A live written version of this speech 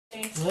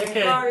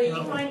Okay. Sorry, you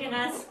joining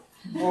us.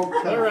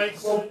 Okay. All right.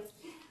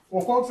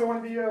 Well, folks, I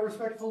want to be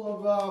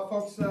respectful of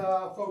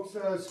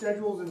folks'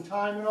 schedules and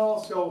time and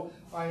all. So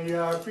I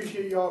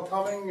appreciate you all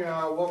coming.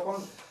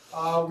 Welcome.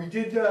 We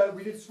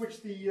did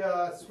switch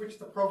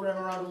the program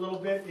around a little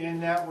bit in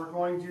that we're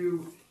going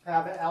to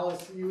have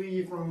Alice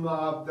Ely from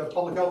the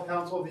Public Health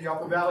Council of the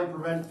Upper Valley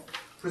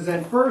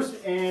present first,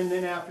 and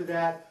then after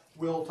that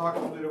we'll talk a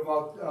little bit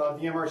about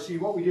the MRC,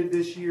 what we did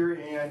this year,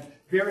 and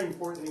very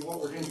importantly, what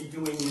we're going to be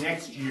doing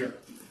next year.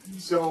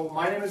 So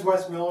my name is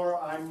Wes Miller.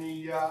 I'm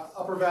the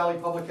Upper Valley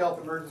Public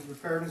Health Emergency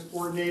Preparedness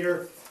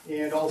Coordinator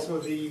and also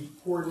the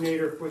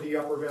coordinator for the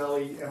Upper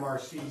Valley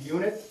MRC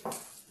unit.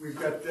 We've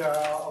got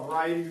a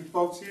variety of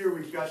folks here.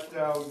 We've got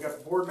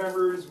board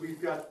members.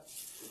 We've got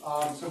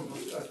some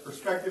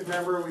prospective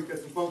member. We've got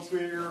some folks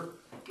here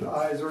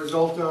as a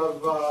result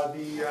of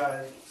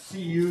the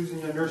CUs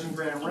and the nursing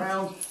grant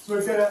rounds. So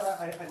we've got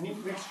a neat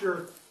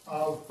mixture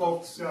of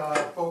folks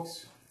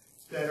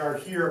that are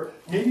here.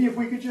 Maybe if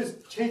we could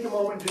just take a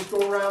moment, just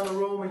go around the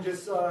room and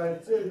just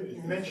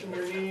mention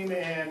your name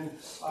and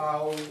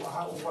how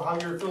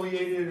you're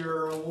affiliated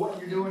or what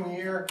you're doing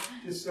here,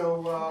 just so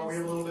we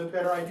have a little bit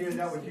better idea.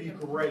 That would be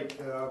great.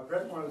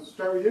 Brett, want to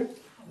start with you?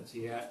 Let's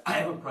see. I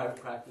have a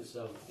private practice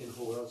in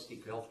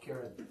holistic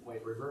healthcare in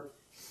White River,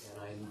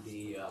 and I'm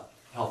the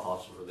health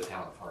officer for the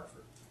town of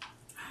Hartford.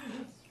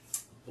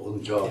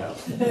 Bonjour.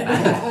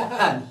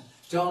 Yeah.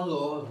 John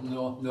Law of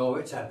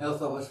Norwich. I'm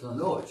health officer for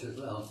Norwich as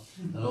well,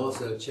 and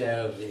also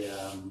chair of the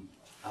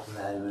Upper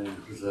Valley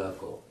Emergency Reserve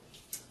Corps.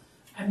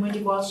 I'm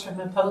Wendy Walsh. I'm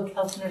a public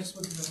health nurse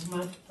with the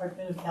Vermont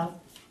Department of Health,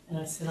 and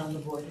I sit on the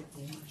board of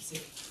the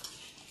MRC.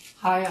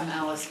 Hi, I'm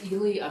Alice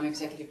Ely. I'm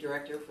Executive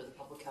Director for the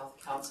Public Health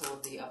Council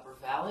of the Upper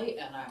Valley,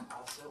 and I'm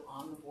also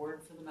on the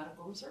board for the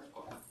Medical Research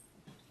Corps.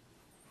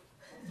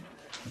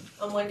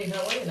 I'm Wendy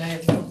Hilley, and I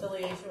have no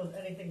affiliation with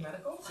anything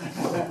medical.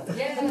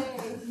 Yay!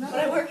 But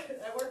I work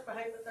for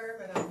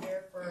Hypotherm, and I'm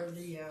here for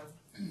the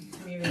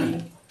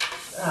community.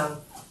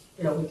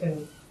 We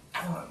can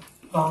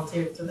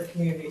volunteer to the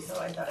community, so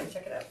I thought I'd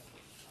check it out.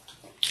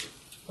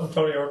 I'm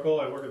Tony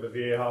Orkel. I work at the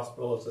VA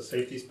hospital as a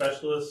safety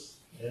specialist,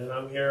 and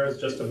I'm here as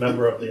just a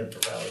member of the Upper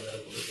Valley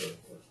Medical Reserve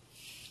Corps.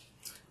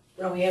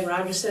 Romy-Ann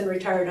Rogerson,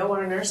 retired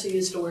OR nurse who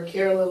used to work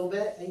here a little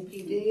bit,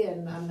 APD,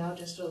 and I'm now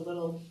just a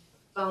little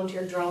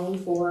volunteer drone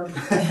for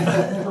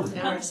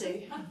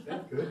MRC.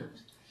 Good.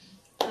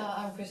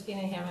 I'm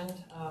Christina Hammond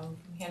from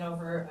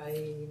Hanover.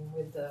 I'm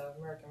with the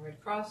American Red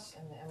Cross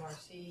and the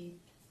MRC,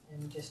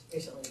 and just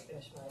recently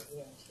finished my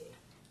EMT.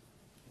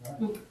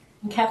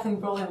 I'm Kathleen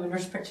Brolin. I'm a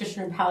nurse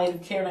practitioner in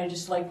palliative care, and I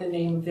just like the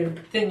name of their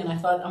thing, and I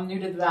thought I'm new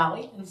to the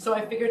Valley, and so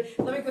I figured,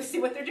 let me go see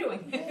what they're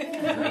doing.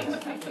 Great,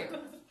 thank you.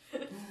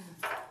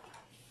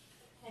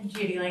 I'm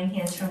Judy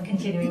Langhans from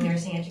Continuing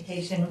Nursing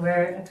Education.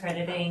 We're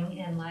accrediting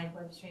and live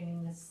web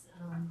streaming this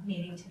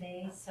meeting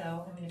today, so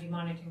I'm going to be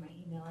monitoring my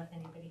email if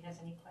anybody has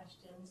any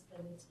questions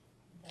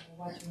that are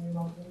watching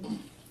remotely.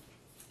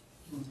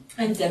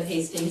 I'm Deb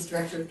Hastings,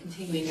 Director of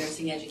Continuing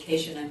Nursing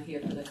Education. I'm here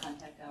for the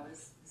contact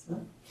hours as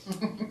well.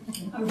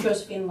 I'm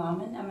Josephine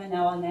Lahman. I'm an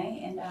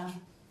LNA,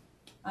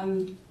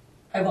 and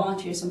I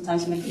volunteer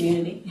sometimes in the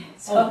community,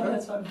 so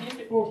that's what I'm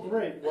here. Well,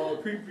 great. Well,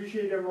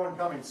 appreciate everyone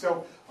coming.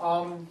 So,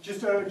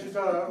 just a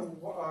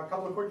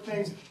couple of quick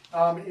things.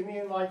 In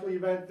the unlikely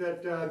event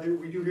that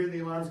we do hear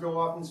the alarms go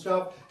off and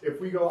stuff, if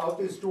we go out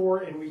this door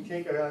and we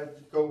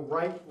go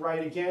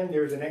right again,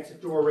 there's an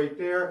exit door right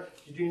there.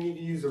 If you do need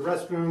to use the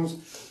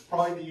restrooms,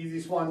 probably the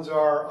easiest ones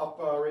are up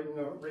right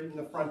in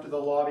the front of the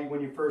lobby when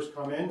you first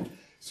come in.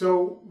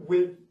 So,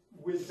 with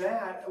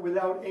that,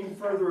 without any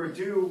further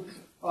ado,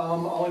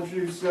 I'll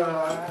introduce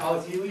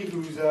Alice Ely,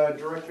 who's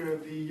Director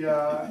of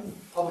the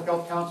Public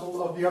Health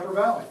Council of the Upper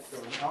Valley.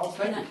 So, Alice,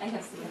 thank you. I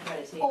have some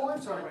accreditation. Oh,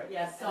 I'm sorry.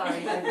 Yes, sorry.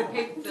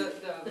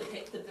 The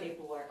the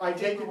paperwork. I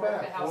take it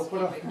back. We'll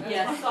put up.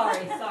 Yes,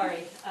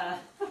 sorry.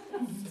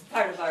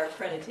 Part of our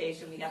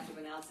accreditation, we have to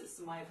announce it,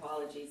 so my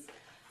apologies.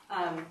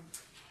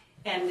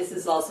 And this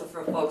is also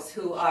for folks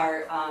who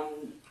are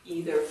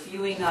either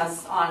viewing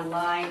us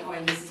online, or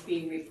this is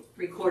being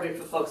recorded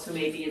for folks who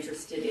may be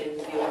interested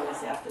in viewing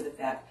this after the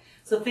fact.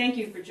 So thank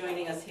you for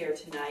joining us here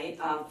tonight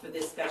for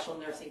this special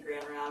nursing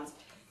grant rounds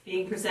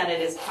being presented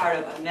as part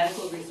of a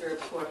Medical Reserve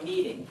Corps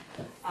meeting.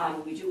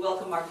 We do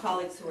welcome our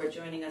colleagues who are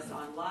joining us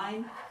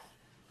online.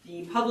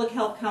 The Public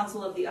Health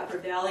Council of the Upper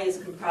Valley is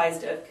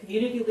comprised of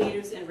community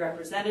leaders and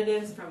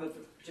representatives from a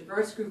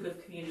diverse group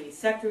of community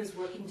sectors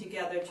working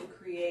together to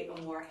create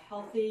a more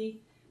healthy,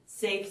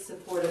 safe,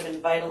 supportive,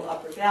 and vital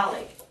Upper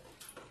Valley.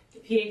 The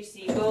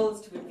PHC goal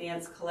is to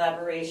advance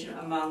collaboration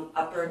among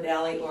Upper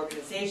Valley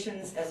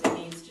organizations as a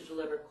means to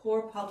deliver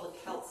core public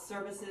health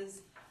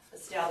services,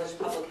 establish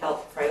public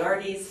health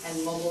priorities,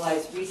 and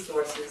mobilize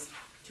resources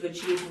to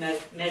achieve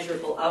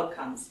measurable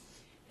outcomes.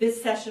 This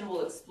session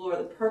will explore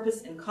the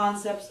purpose and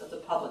concepts of the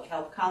Public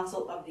Health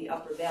Council of the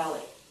Upper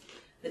Valley.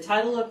 The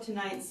title of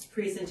tonight's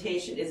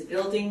presentation is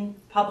Building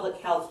Public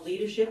Health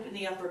Leadership in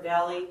the Upper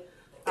Valley.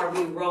 Are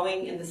we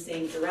rowing in the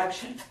same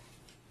direction?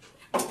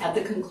 At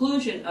the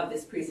conclusion of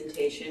this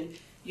presentation,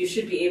 You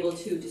should be able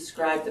to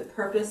describe the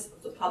purpose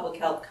of the Public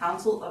Health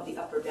Council of the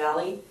Upper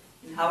Valley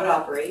and how it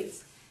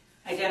operates,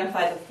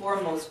 identify the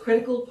 4 most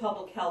critical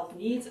public health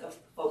needs of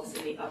folks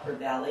in the Upper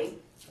Valley,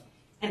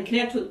 and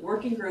connect with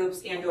working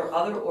groups and or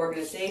other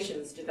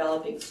organizations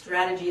developing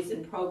strategies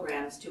and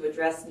programs to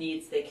address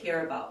needs they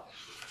care about.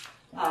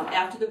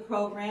 After the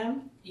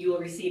program, you will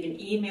receive an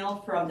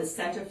email from the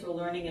Center for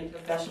Learning and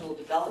Professional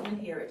Development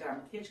here at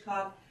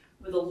Dartmouth-Hitchcock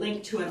with a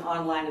link to an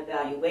online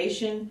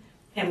evaluation,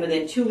 and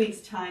within 2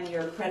 weeks' time,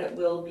 your credit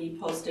will be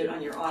posted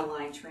on your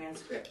online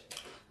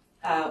transcript.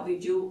 We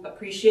do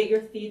appreciate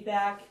your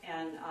feedback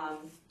and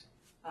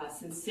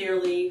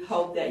sincerely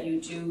hope that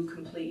you do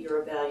complete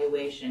your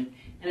evaluation.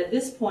 And at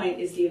this point,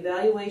 is the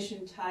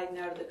evaluation tied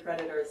now to the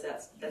credit, or is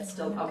that's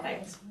still,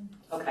 okay,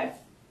 okay.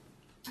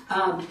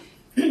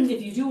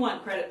 If you do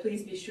want credit,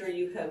 please be sure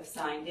you have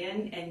signed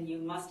in, and you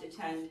must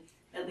attend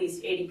at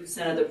least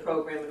 80% of the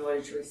program in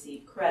order to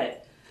receive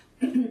credit.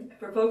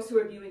 For folks who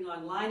are viewing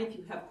online, if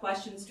you have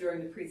questions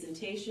during the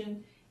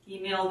presentation,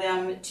 email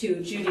them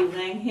to Judy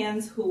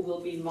Langhans, who will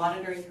be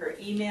monitoring her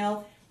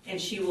email, and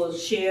she will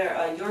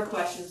share your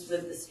questions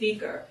with the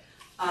speaker.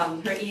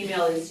 Her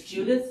email is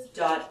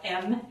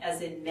judith.m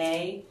as in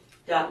May,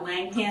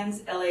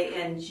 .langhans,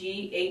 Langhans,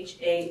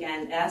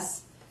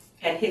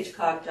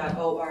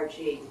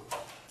 @hitchcock.org.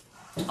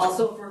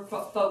 Also, for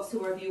folks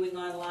who are viewing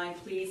online,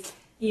 please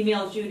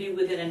email Judy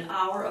within an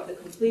hour of the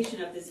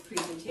completion of this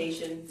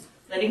presentation,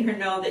 letting her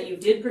know that you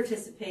did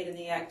participate in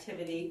the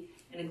activity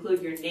and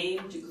include your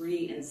name,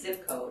 degree, and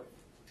zip code.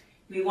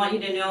 We want you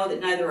to know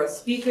that neither a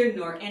speaker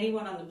nor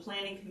anyone on the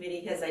planning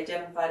committee has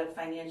identified a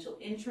financial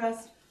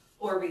interest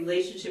or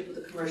relationship with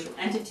a commercial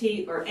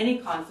entity or any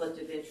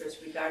conflict of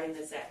interest regarding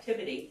this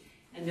activity,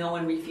 and no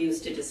one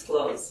refused to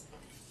disclose.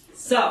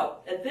 So,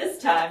 at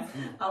this time,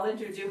 I'll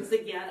introduce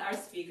again our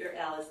speaker,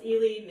 Alice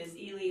Ely. Ms.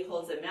 Ely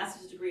holds a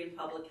master's degree in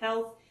public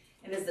health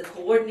and is the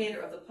coordinator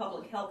of the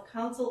Public Health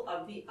Council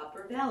of the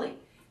Upper Valley.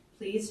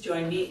 Please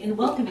join me in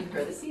welcoming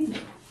her this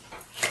evening.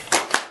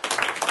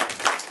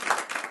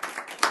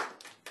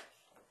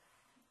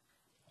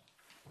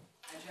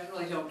 I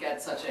generally don't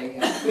get such a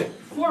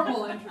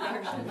formal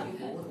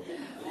introduction.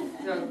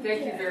 So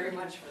thank you very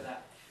much for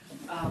that.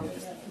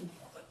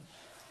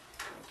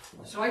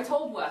 So I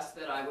told Wes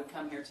that I would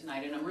come here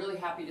tonight, and I'm really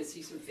happy to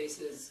see some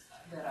faces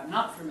that I'm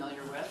not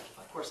familiar with.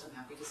 Of course, I'm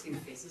happy to see the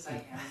faces I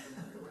am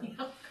familiar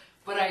with.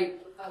 But I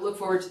look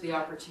forward to the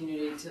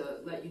opportunity to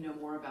let you know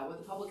more about what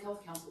the Public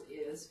Health Council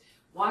is,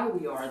 why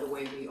we are the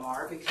way we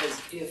are,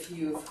 because if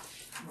you've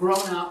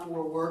grown up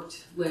or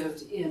worked,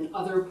 lived in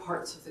other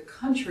parts of the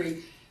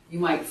country, you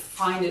might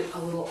find it a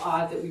little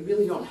odd that we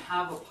really don't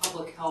have a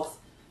public health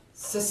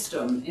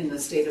system in the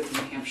state of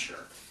New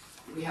Hampshire.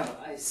 We have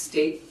a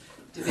state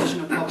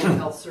Division of Public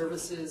Health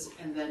Services,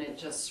 and then it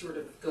just sort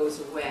of goes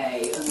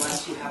away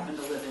unless you happen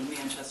to live in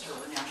Manchester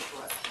or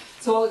Nashua.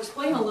 So I'll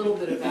explain a little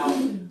bit about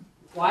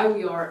why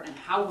we are and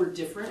how we're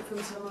different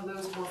from some of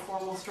those more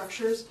formal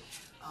structures.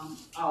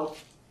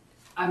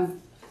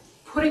 I'm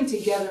putting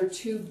together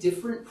 2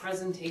 different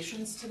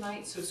presentations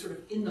tonight, so sort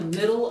of in the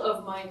middle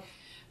of my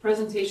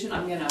presentation,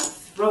 I'm going to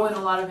throw in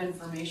a lot of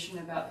information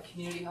about the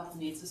Community Health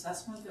Needs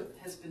Assessment that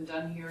has been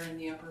done here in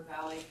the Upper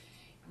Valley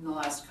in the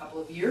last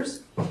couple of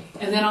years.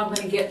 And then I'm going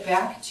to get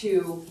back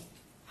to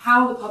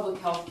how the Public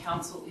Health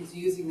Council is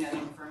using that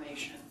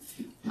information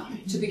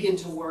to begin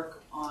to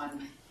work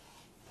on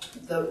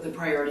the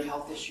priority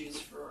health issues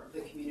for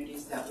the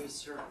communities that we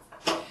serve.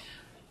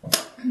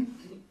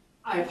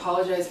 I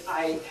apologize,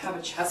 I have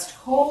a chest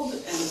cold,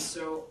 and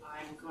so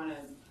I'm going to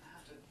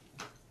have to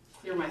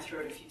clear my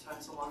throat a few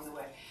times along the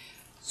way.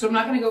 So I'm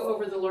not going to go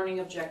over the learning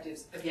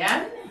objectives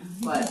again,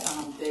 but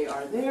they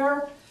are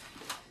there.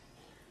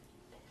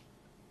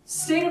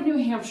 State of New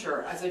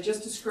Hampshire, as I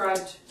just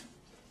described,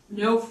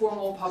 no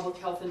formal public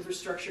health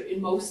infrastructure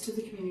in most of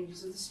the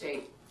communities of the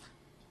state.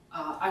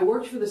 I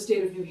worked for the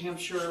state of New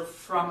Hampshire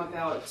from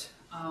about,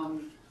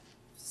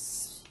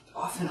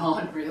 off and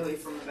on really,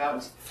 from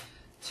about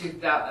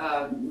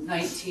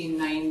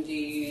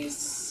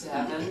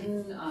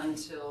 1997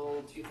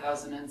 until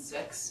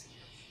 2006.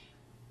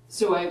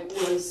 So I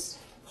was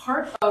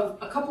part of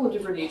a couple of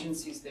different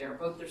agencies there,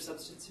 both their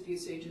substance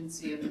abuse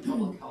agency and the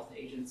public health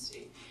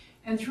agency.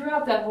 And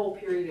throughout that whole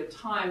period of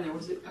time, there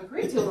was a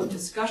great deal of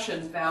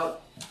discussion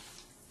about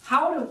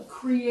how to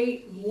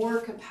create more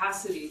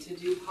capacity to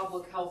do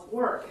public health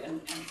work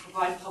and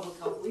provide public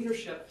health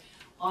leadership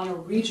on a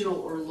regional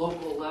or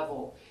local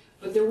level.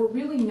 But there were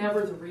really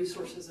never the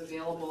resources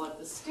available at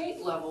the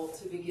state level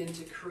to begin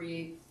to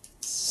create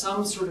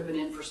some sort of an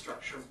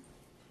infrastructure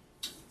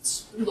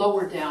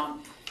lower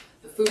down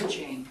the food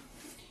chain.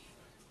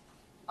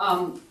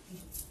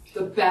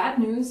 The bad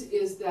news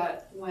is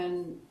that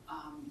when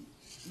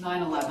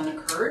 9/11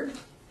 occurred,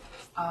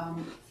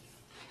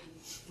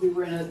 we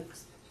were in a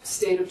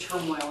state of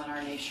turmoil in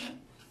our nation.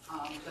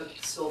 The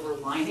silver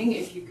lining,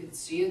 if you could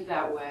see it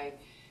that way,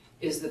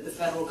 is that the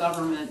federal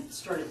government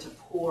started to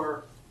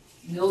pour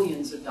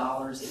millions of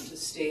dollars into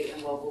state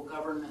and local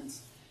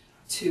governments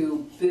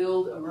to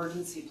build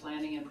emergency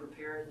planning and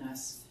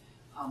preparedness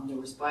There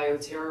was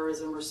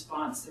bioterrorism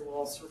response. There were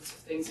all sorts of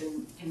things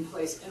in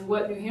place. And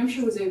what New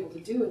Hampshire was able to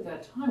do at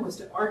that time was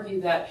to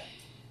argue that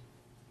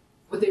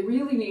what they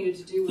really needed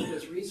to do with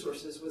those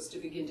resources was to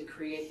begin to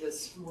create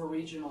this more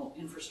regional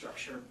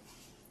infrastructure.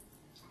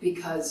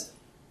 Because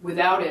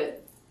without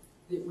it,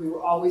 we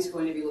were always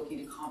going to be looking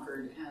to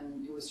Concord,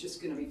 and it was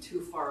just going to be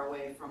too far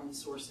away from the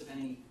source of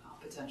any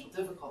potential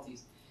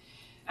difficulties.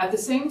 At the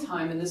same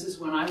time, and this is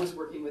when I was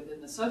working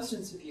within the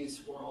substance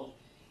abuse world,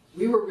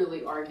 we were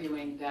really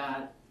arguing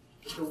that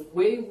the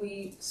way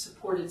we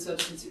supported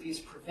substance abuse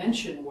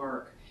prevention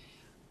work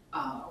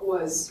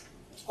was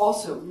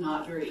also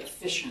not very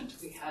efficient.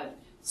 We had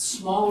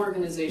small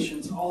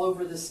organizations all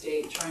over the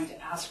state trying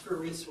to ask for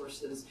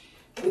resources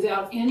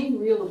without any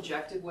real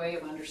objective way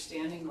of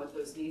understanding what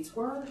those needs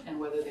were and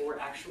whether they were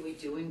actually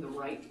doing the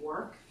right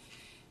work.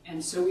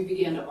 And so we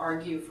began to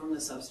argue from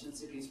the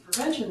substance abuse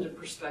prevention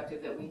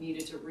perspective that we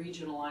needed to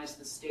regionalize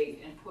the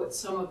state and put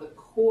some of the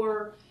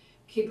core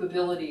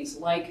capabilities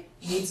like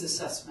needs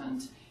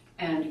assessment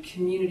and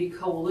community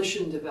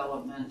coalition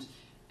development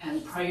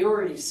and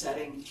priority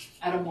setting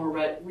at a more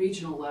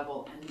regional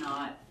level, and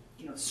not,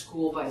 you know,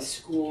 school by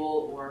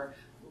school or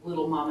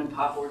little mom and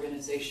pop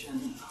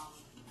organization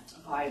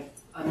by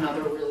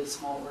another really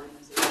small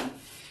organization.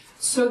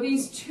 So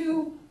these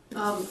two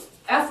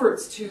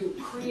efforts to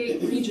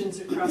create regions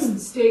across the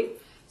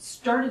state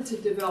started to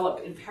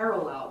develop in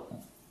parallel,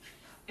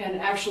 and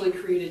actually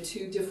created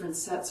two different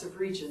sets of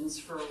regions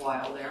for a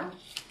while there.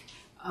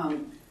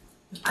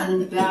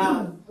 And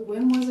that,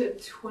 when was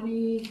it,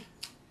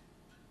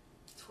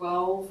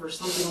 2012 or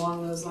something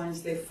along those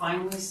lines, they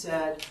finally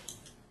said,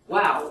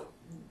 wow,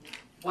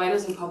 why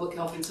doesn't public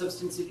health and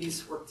substance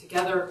abuse work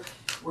together?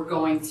 We're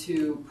going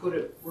to put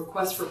a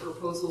request for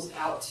proposals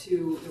out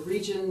to the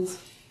regions.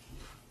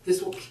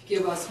 This will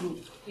give us,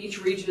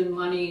 each region,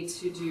 money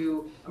to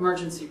do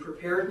emergency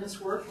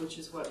preparedness work, which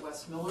is what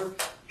Wes Miller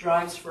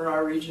drives for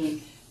our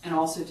region, and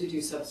also to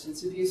do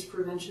substance abuse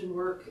prevention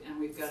work. And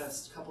we've got a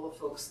couple of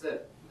folks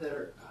that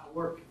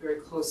work very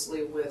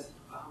closely with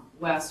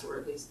Wes, or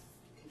at least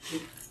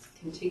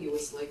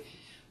contiguously,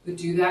 who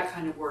do that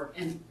kind of work.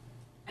 And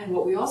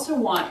what we also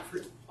want for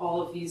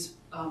all of these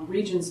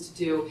regions to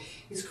do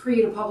is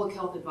create a public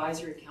health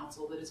advisory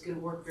council that is going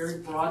to work very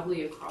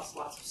broadly across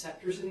lots of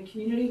sectors in the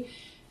community.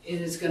 It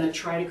is going to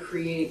try to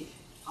create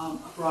a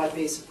broad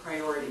base of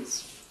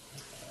priorities.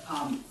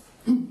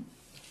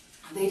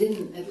 They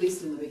didn't, at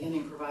least in the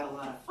beginning, provide a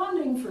lot of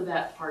funding for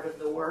that part of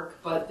the work,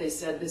 but they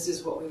said this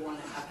is what we want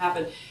to have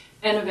happen.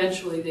 And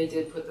eventually they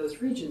did put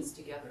those regions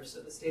together. So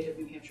the state of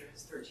New Hampshire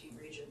has 13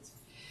 regions.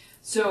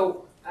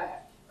 So I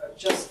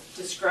just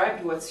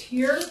described what's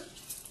here.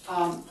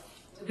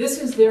 This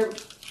is their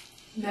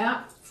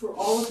map for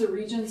all of the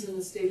regions in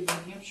the state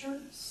of New Hampshire.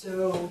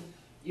 So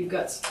you've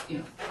got, you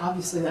know,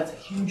 obviously that's a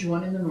huge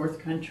one in the North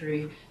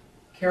Country.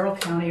 Carroll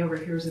County over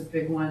here is a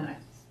big one.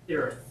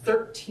 There are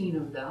 13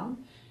 of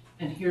them.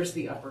 And here's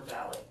the Upper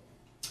Valley.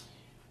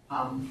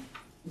 And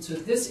so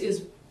this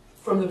is,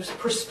 from the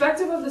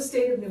perspective of the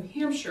state of New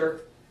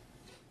Hampshire,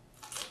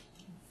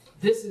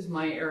 this is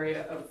my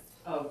area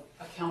of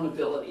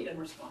accountability and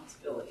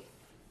responsibility.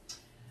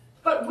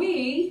 But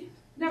we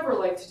never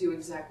like to do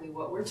exactly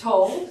what we're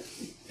told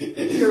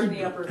here in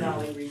the Upper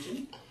Valley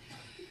region.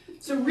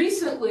 So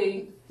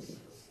recently,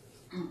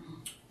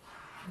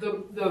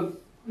 the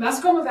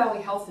Mascoma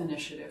Valley Health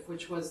Initiative,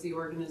 which was the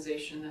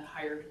organization that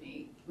hired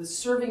me, was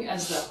serving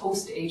as the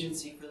host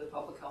agency for the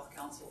Public Health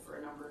Council for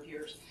a number of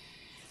years.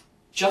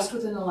 Just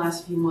within the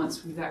last few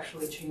months, we've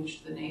actually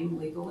changed the name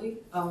legally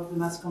of the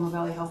Mascoma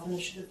Valley Health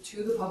Initiative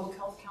to the Public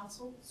Health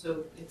Council.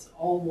 So it's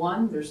all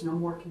one. There's no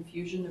more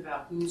confusion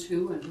about who's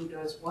who and who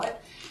does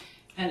what.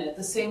 And at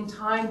the same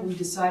time, we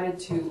decided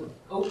to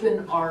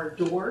open our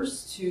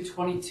doors to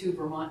 22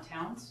 Vermont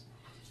towns,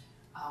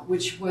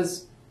 which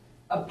was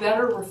a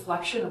better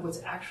reflection of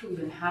what's actually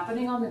been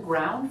happening on the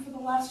ground for the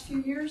last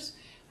few years.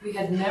 We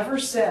had never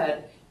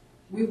said,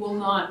 we will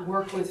not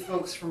work with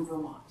folks from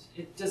Vermont.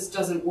 It just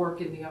doesn't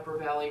work in the Upper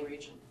Valley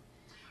region.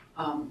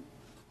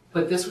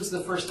 But this was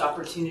the first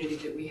opportunity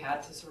that we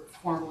had to sort of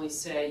formally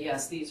say,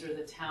 yes, these are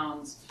the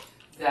towns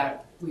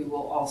that we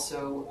will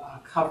also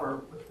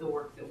cover with the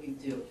work that we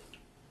do.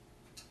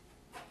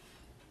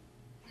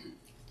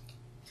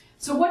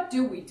 So what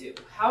do we do?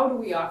 How do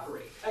we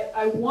operate?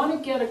 I want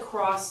to get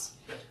across,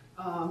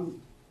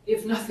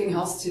 if nothing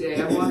else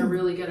today, I want to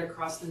really get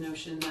across the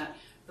notion that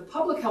the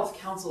Public Health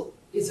Council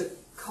is a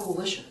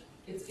coalition.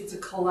 It's a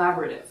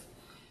collaborative.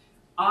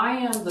 I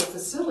am the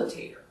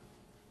facilitator.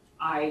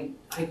 I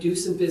do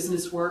some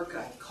business work.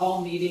 I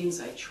call meetings.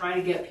 I try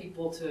to get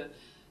people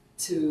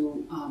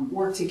to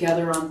work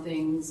together on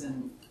things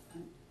and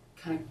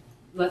kind of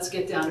let's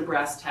get down to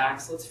brass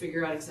tacks. Let's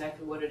figure out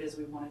exactly what it is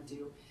we want to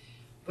do.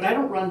 But I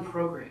don't run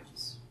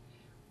programs.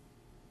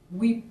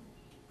 We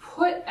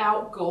put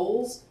out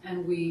goals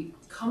and we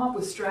come up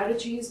with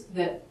strategies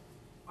that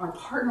our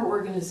partner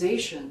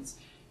organizations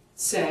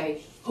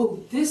say,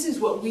 oh, this is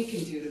what we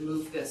can do to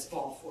move this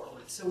ball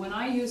forward. So when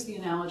I use the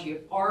analogy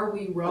of are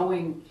we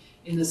rowing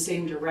in the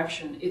same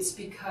direction, it's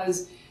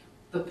because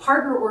The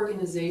partner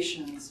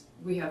organizations,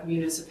 we have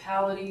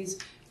municipalities,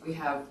 we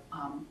have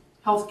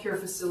healthcare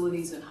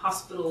facilities and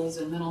hospitals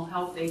and mental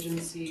health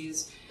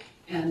agencies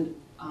and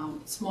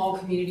small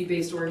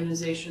community-based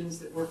organizations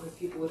that work with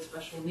people with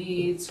special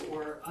needs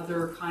or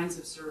other kinds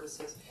of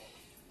services.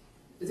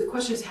 The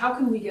question is, how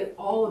can we get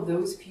all of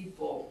those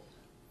people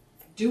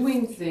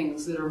doing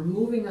things that are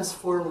moving us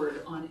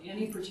forward on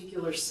any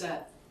particular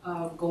set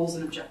of goals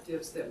and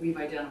objectives that we've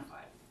identified?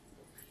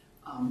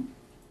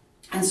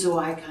 And so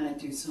I kind of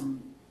do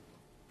some,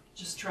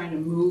 just trying to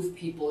move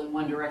people in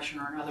one direction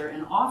or another.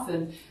 And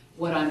often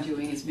what I'm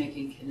doing is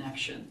making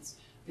connections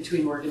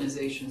between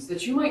organizations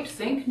that you might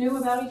think knew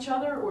about each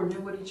other or knew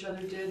what each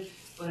other did,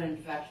 but in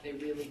fact they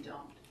really don't.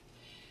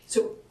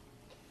 So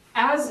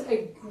as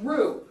a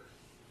group,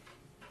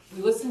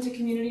 we listen to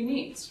community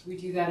needs. We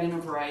do that in a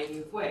variety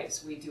of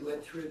ways. We do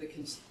it through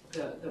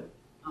the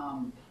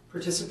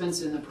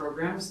participants in the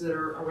programs that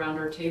are around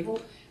our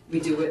table. We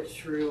do it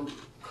through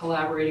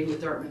collaborating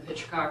with Dartmouth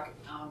Hitchcock,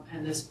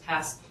 and this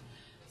past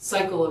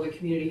cycle of a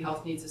community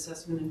health needs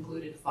assessment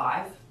included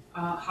 5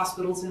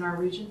 hospitals in our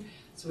region,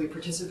 so we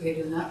participate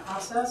in that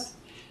process.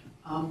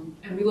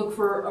 And we look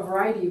for a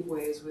variety of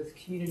ways with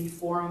community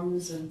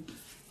forums and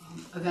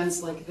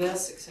events like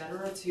this, et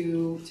cetera,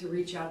 to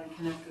reach out and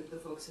connect with the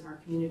folks in our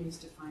communities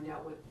to find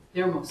out what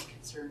they're most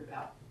concerned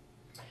about.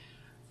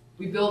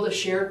 We build a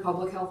shared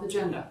public health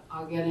agenda.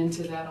 I'll get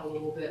into that a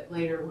little bit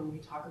later when we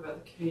talk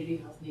about the community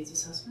health needs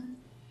assessment.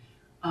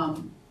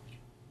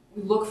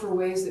 We look for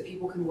ways that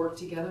people can work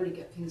together to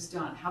get things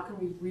done. How can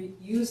we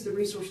use the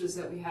resources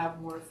that we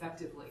have more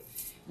effectively?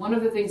 One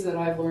of the things that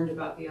I've learned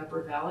about the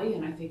Upper Valley,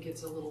 and I think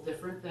it's a little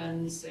different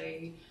than,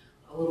 say,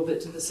 a little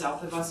bit to the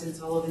south of us in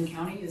Sullivan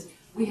County, is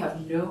we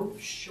have no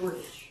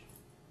shortage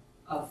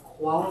of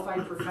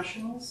qualified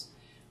professionals,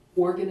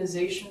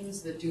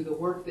 organizations that do the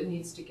work that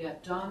needs to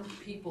get done,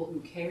 people who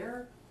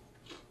care.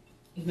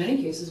 In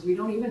many cases, we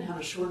don't even have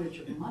a shortage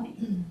of money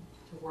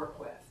to work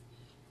with.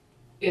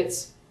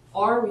 It's,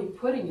 are we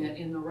putting it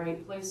in the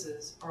right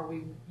places? Are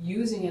we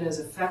using it as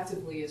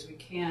effectively as we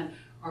can?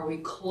 Are we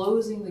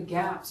closing the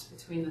gaps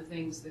between the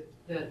things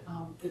that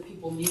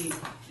people need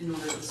in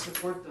order to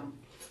support them?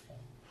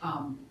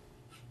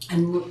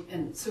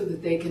 And so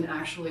that they can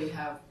actually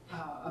have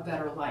a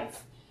better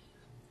life.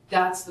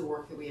 That's the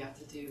work that we have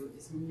to do,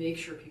 is make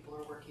sure people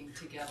are working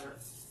together.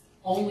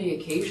 Only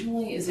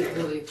occasionally is it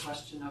really a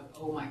question of,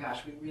 oh my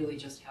gosh, we really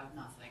just have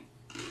nothing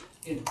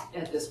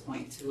at this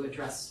point to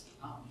address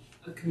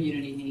a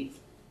community need.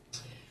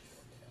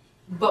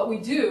 But we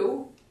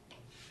do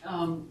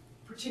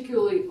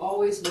particularly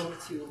always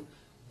look to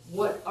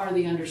what are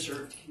the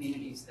underserved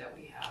communities that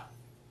we have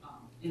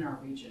in our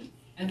region.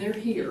 And they're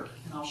here,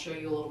 and I'll show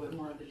you a little bit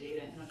more of the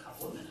data in a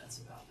couple of minutes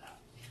about that.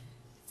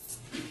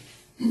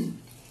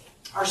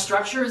 Our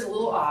structure is a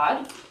little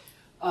odd.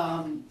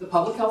 The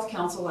Public Health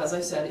Council, as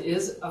I said,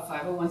 is a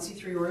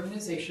 501c3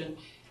 organization,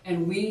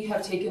 and we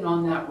have taken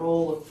on that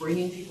role of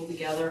bringing people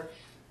together,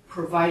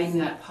 providing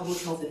that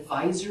public health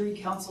advisory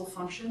council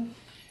function.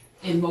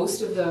 In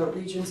most of the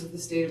regions of the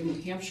state of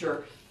New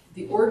Hampshire,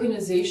 the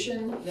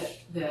organization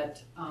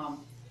that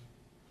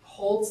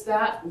holds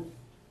that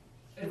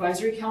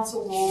advisory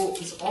council role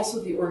is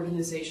also the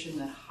organization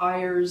that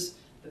hires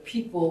the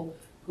people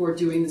who are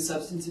doing the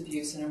substance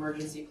abuse and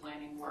emergency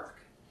planning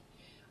work.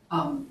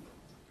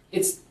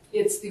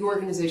 It's the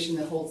organization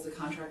that holds the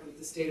contract with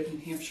the state of New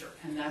Hampshire,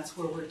 and that's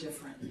where we're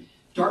different.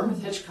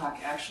 Dartmouth Hitchcock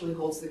actually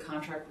holds the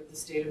contract with the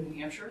state of New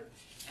Hampshire,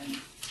 and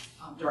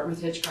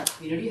Dartmouth Hitchcock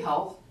Community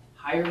Health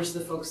hires the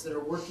folks that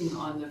are working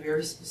on the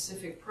very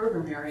specific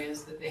program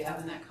areas that they have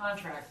in that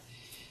contract.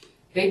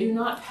 They do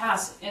not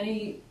pass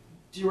any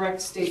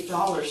direct state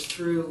dollars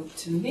through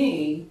to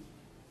me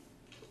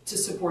to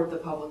support the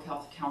Public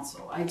Health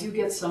Council. I do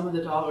get some of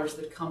the dollars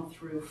that come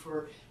through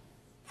for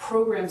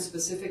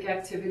program-specific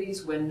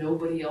activities when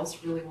nobody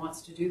else really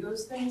wants to do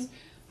those things,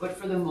 but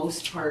for the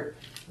most part,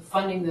 the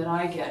funding that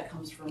I get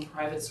comes from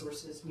private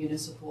sources,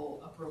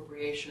 municipal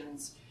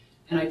appropriations,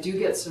 and I do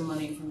get some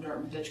money from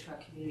Dartmouth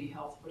Hitchcock Community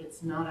Health, but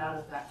it's not out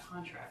of that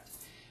contract.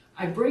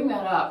 I bring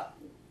that up,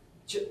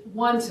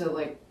 one,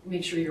 to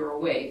make sure you're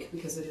awake,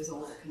 because it is a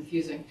little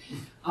confusing,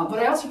 but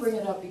I also bring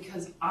it up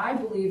because I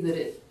believe that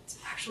it's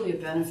actually a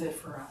benefit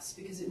for us,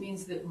 because it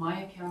means that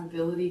my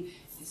accountability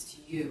is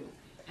to you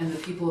and the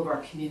people of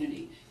our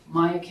community.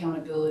 My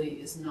accountability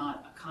is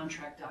not a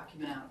contract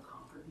document out of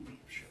Concord, New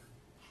Hampshire.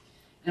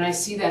 And I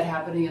see that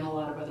happening in a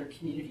lot of other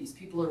communities.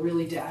 People are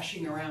really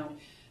dashing around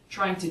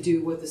trying to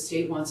do what the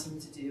state wants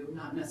them to do,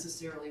 not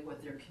necessarily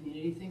what their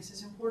community thinks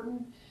is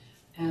important.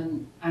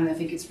 And I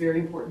think it's very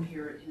important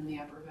here in the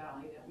Upper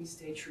Valley that we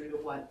stay true to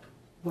what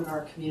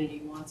our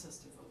community wants us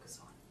to focus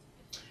on.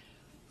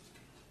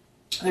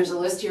 There's a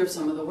list here of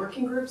some of the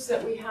working groups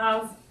that we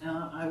have.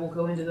 I will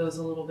go into those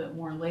a little bit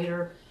more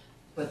later,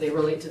 but they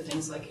relate to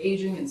things like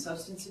aging and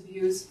substance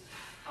abuse,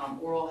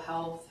 oral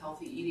health,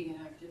 healthy eating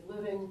and active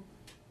living.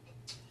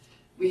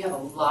 We have a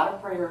lot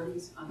of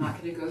priorities. I'm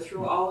not going to go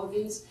through all of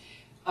these.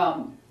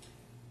 Some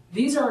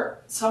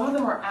of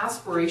them are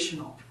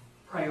aspirational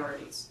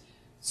priorities.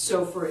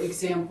 So for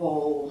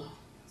example,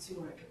 let's see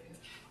what I could pick.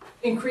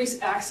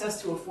 Increase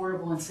access to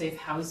affordable and safe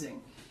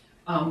housing.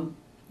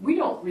 We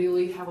don't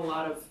really have a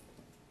lot of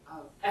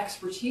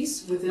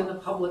expertise within the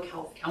Public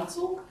Health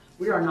Council.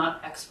 We are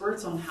not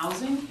experts on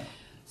housing.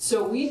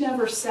 So we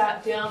never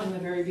sat down in the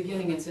very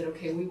beginning and said,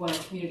 okay, we want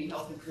a community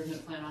health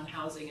improvement plan on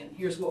housing and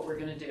here's what we're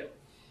gonna do.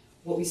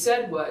 What we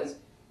said was,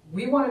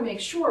 we wanna make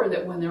sure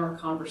that when there are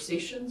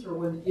conversations or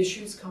when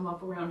issues come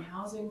up around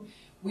housing,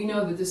 we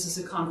know that this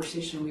is a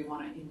conversation we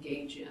wanna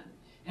engage in.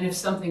 And if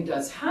something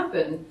does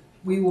happen,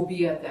 we will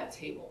be at that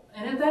table.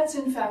 And that's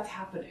in fact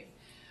happening.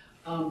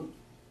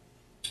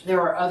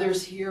 There are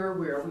others here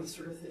where we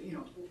sort of,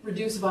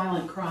 reduce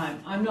violent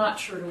crime. I'm not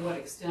sure to what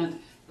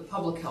extent the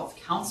Public Health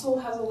Council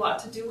has a lot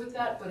to do with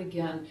that, but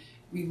again,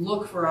 we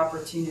look for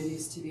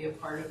opportunities to be a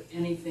part of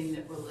anything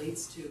that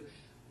relates to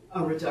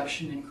a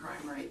reduction in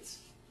crime rates.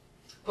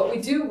 But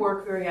we do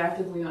work very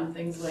actively on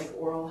things like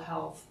oral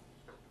health.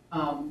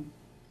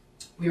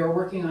 We are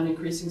working on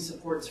increasing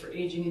supports for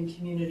aging in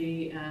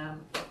community and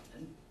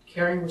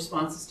caring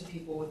responses to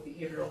people with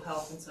behavioral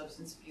health and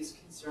substance abuse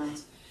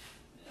concerns,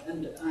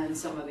 and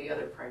some of the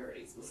other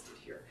priorities listed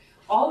here.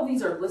 All of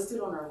these are listed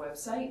on our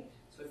website,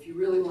 so if you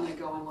really want to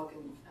go and look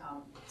and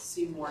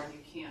see more, you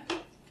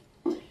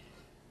can.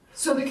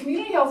 So the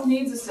Community Health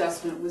Needs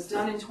Assessment was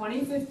done in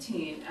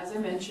 2015. As I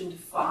mentioned,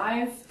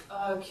 5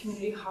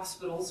 community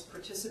hospitals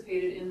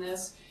participated in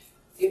this.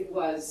 It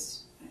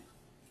was,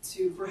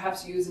 to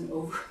perhaps use an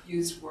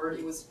overused word,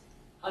 it was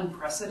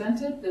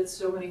unprecedented that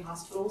so many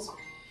hospitals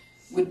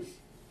would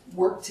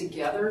work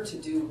together to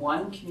do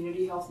one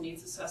community health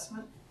needs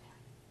assessment.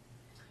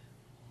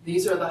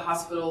 These are the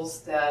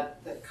hospitals that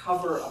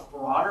cover a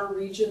broader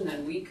region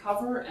than we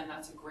cover, and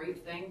that's a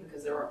great thing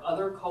because there are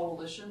other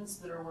coalitions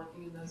that are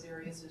working in those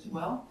areas as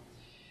well.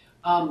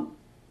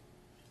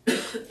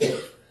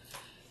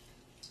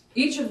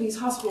 Each of these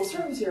hospital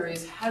service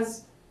areas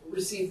has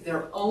received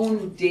their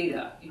own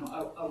data,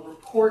 a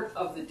report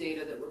of the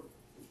data that were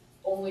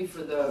only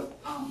for the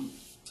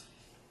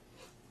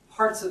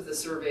parts of the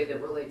survey that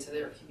relate to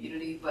their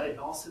community, but it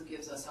also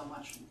gives us a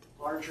much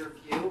larger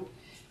view.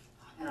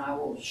 And I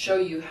will show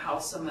you how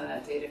some of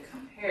that data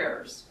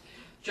compares.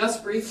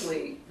 Just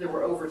briefly, there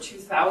were over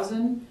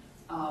 2,000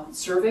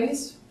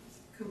 surveys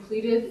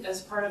completed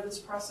as part of this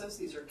process.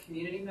 These are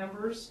community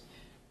members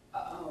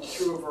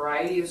through a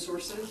variety of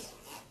sources.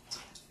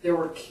 There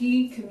were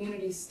key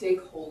community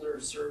stakeholder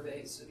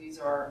surveys. So these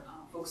are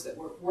folks that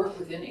work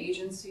within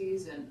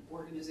agencies and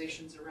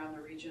organizations around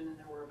the region, and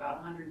there were about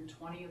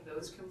 120 of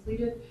those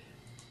completed.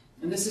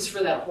 And this is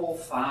for that whole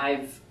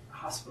 5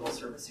 hospital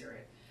service area.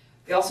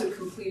 They also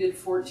completed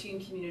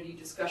 14 community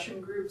discussion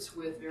groups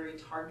with very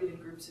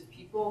targeted groups of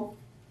people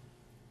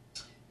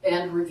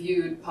and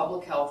reviewed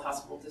public health,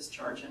 hospital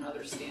discharge, and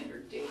other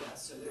standard data.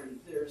 So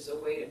there's a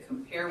way to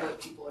compare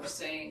what people are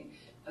saying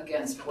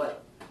against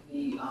what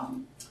the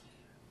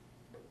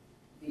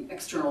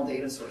external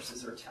data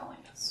sources are telling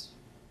us.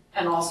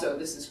 And also,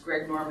 this is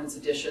Greg Norman's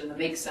edition, the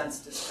Make Sense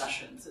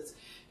discussions. It's,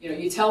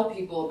 you tell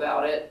people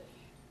about it,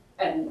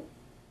 and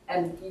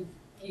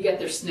you get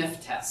their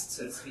sniff test,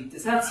 so to speak.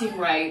 Does that seem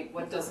right?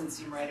 What doesn't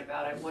seem right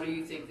about it? What do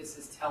you think this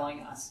is telling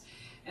us?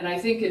 And I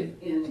think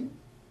in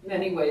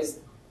many ways,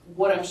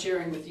 what I'm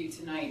sharing with you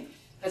tonight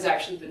has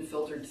actually been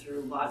filtered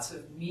through lots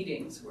of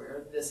meetings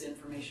where this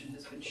information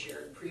has been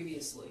shared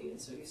previously. And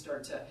so you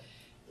start to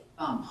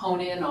hone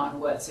in on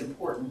what's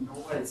important or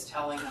what it's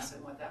telling us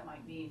and what that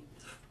might mean.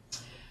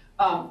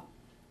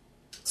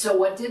 So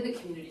what did the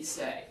community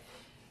say?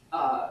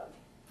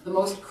 The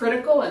most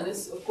critical, and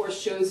this of course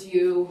shows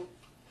you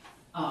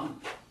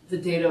the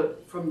data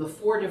from the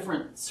 4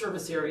 different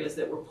service areas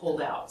that were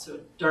pulled out. So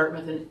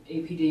Dartmouth and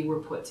APD were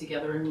put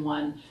together in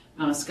one,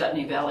 Mount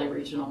Scottney Valley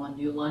Regional and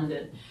New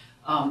London.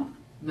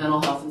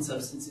 Mental health and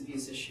substance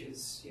abuse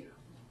issues,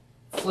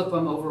 flip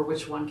them over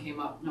which one came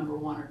up, number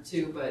 1 or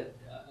 2, but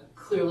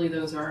clearly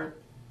those are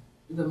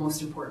the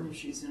most important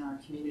issues in our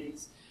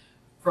communities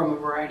from a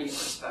variety of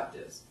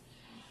perspectives.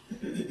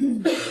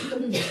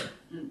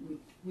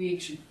 We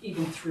actually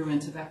even threw in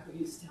tobacco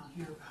use down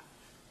here.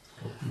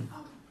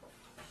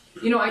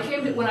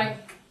 When I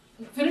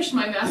finished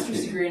my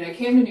master's degree and I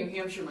came to New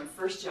Hampshire, my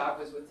first job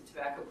was with the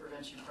tobacco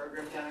prevention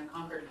program down in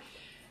Concord.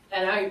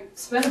 And I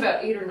spent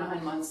about 8 or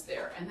 9 months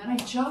there. And then I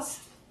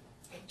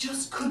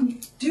just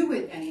couldn't do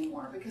it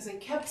anymore because I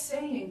kept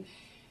saying,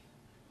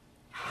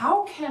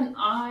 how can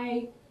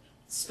I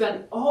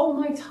spend all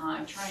my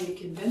time trying to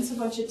convince a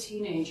bunch of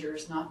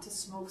teenagers not to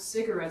smoke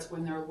cigarettes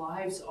when their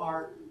lives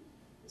are,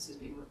 this is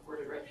being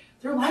recorded, right?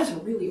 Their lives are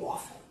really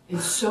awful in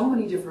so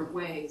many different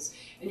ways.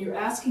 And you're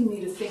asking me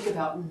to think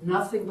about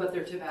nothing but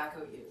their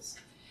tobacco use.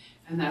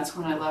 And that's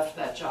when I left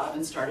that job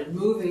and started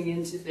moving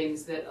into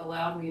things that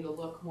allowed me to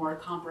look more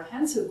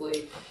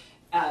comprehensively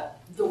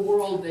at the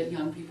world that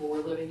young people were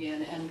living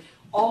in and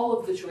all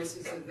of the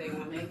choices that they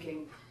were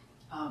making.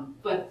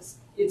 But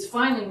it's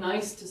finally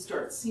nice to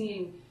start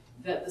seeing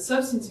that the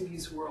substance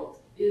abuse world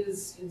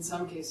is, in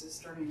some cases,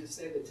 starting to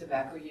say that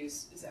tobacco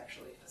use is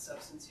actually a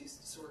substance use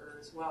disorder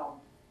as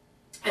well.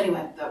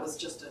 Anyway, that was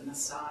just an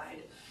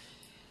aside.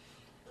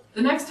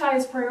 The next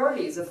highest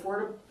priority is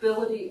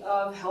affordability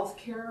of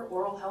healthcare,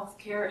 oral health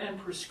care, and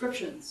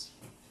prescriptions.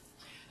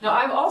 Now,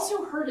 I've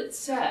also heard it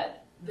said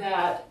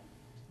that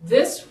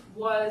this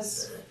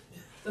was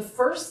the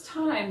first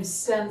time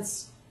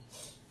since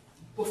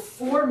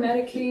before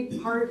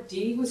Medicaid Part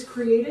D was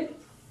created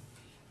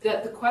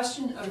that the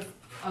question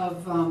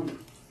of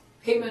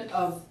payment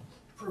of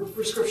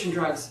prescription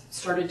drugs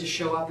started to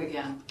show up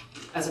again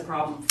as a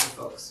problem for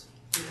folks.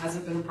 It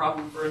hasn't been a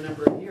problem for a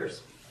number of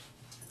years.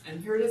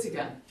 And here it is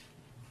again.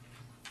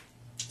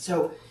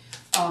 So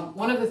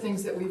one of the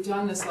things that we've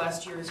done this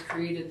last year is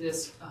created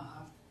this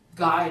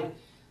guide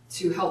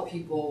to help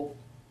people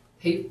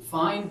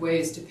find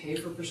ways to pay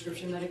for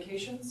prescription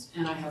medications.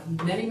 And I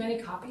have many,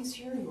 many copies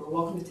here. You are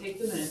welcome to take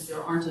them, and if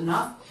there aren't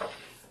enough,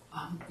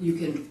 you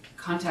can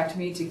contact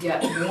me to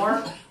get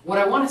more. What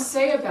I want to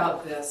say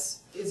about this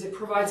is it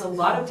provides a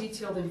lot of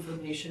detailed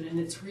information, and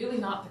it's really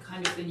not the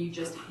kind of thing you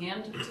just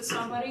hand to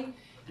somebody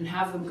and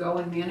have them go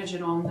and manage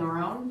it on their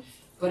own.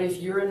 But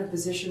if you're in a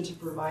position to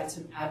provide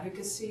some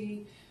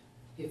advocacy,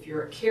 if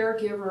you're a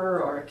caregiver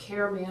or a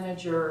care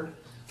manager,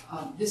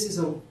 this is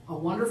a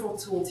wonderful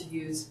tool to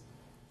use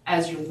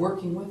as you're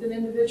working with an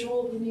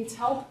individual who needs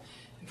help,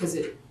 because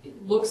it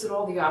looks at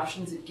all the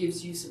options, it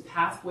gives you some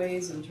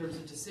pathways in terms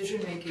of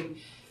decision making,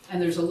 and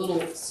there's a little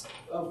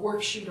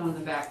worksheet on the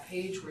back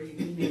page where you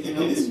can make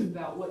notes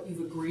about what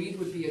you've agreed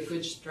would be a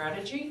good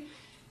strategy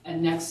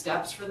and next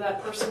steps for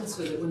that person,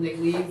 so that when they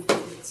leave,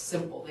 it's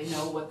simple, they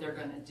know what they're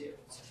going to do.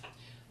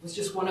 It was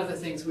just one of the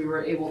things we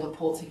were able to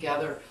pull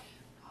together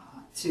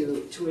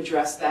to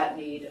address that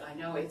need. I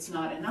know it's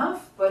not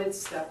enough, but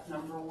it's step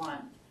number one.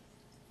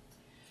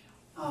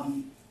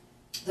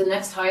 The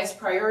next highest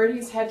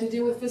priorities had to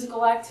do with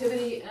physical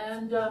activity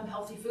and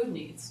healthy food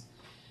needs.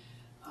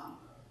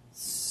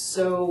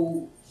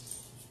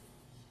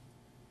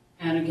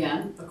 And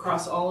again,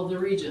 across all of the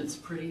regions,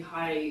 pretty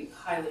highly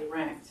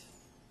ranked.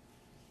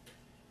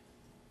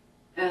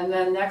 And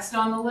then next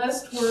on the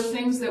list were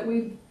things that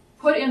we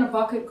put in a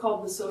bucket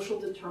called the social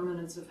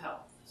determinants of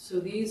health. So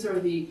these are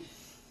the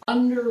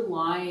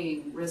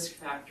underlying risk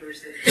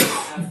factors that people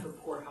have for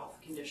poor health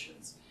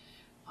conditions.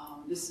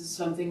 This is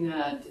something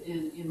that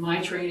in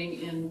my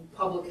training in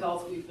public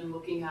health we've been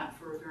looking at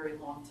for a very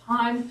long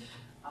time.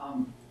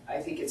 I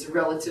think it's a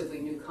relatively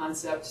new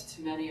concept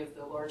to many of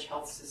the large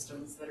health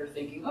systems that are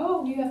thinking,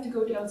 oh, you have to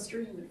go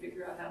downstream and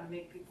figure out how to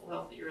make people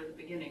healthier at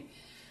the beginning.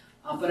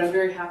 But I'm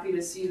very happy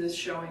to see this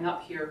showing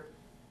up here.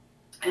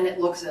 And it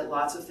looks at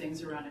lots of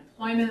things around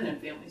employment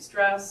and family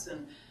stress,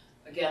 and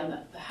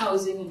again, the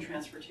housing and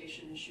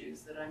transportation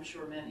issues that I'm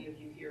sure many of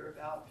you hear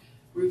about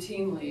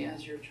routinely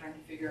as you're trying to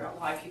figure out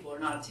why people are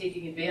not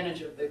taking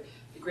advantage of the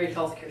great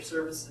healthcare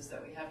services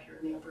that we have here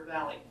in the Upper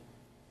Valley.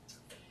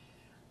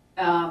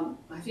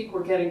 I think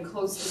we're getting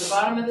close to the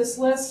bottom of this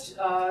list.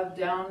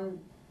 Down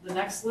the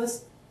next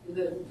list,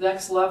 the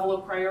next level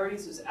of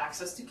priorities is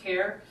access to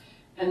care,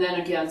 and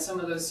then again, some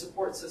of those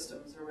support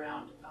systems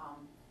around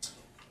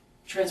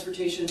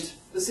transportation,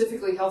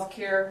 specifically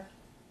healthcare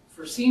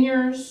for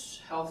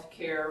seniors,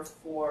 healthcare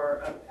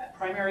for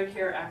primary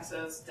care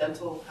access,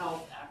 dental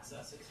health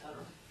access, etc.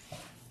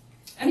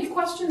 Any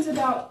questions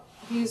about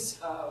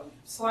these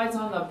slides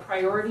on the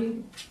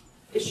priority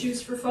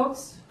issues for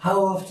folks?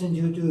 How often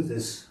do you do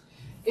this?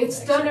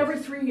 It's done every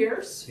 3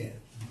 years.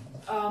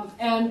 Yeah.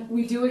 And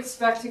we do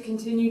expect to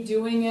continue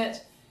doing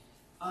it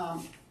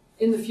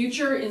in the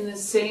future in the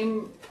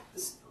same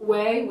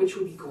way, which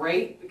would be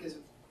great because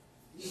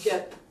you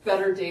get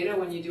better data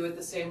when you do it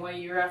the same way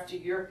year after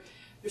year.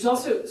 There's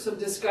also some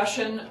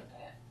discussion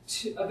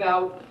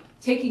about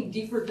taking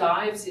deeper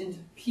dives into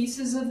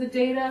pieces of the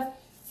data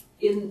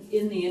in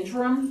the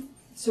interim.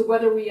 So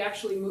whether we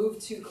actually move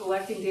to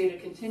collecting data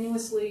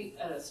continuously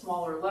at a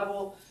smaller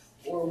level,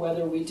 or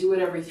whether we do it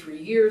every 3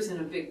 years in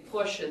a big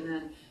push and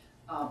then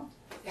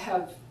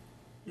have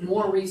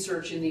more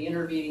research in the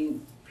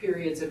intervening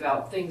periods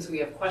about things we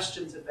have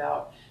questions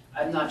about,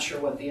 I'm not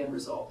sure what the end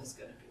result is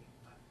going to be.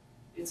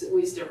 It's at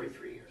least every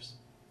 3 years.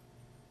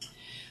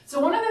 So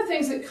one of the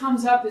things that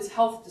comes up is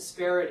health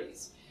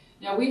disparities.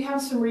 Now we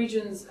have some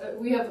regions,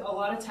 we have a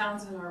lot of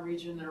towns in our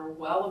region that are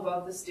well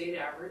above the state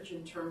average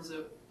in terms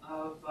of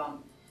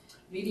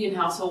median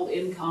household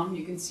income.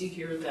 You can see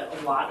here that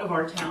a lot of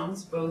our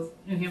towns, both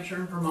New Hampshire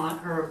and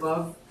Vermont, are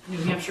above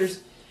New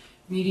Hampshire's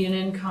median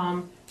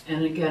income.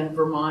 And again,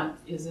 Vermont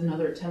is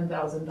another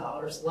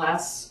 $10,000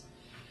 less.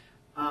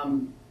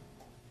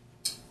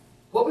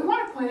 What we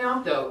want to point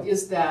out, though,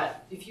 is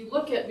that if you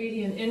look at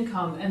median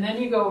income and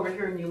then you go over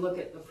here and you look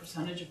at the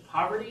percentage of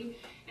poverty,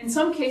 in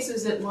some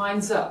cases it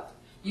lines up.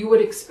 You would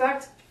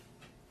expect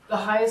the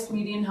highest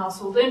median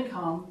household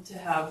income to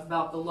have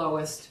about the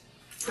lowest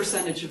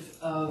percentage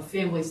of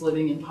families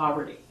living in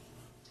poverty.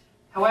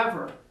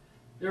 However,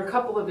 there are a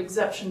couple of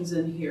exceptions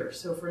in here.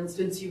 So for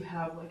instance, you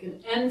have like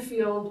an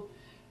Enfield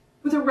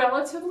with a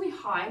relatively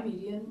high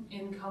median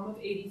income of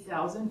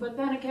 $80,000, but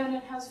then again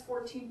it has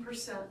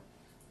 14%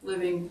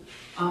 living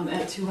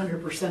at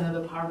 200% of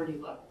the poverty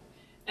level.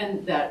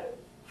 And that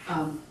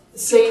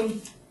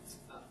same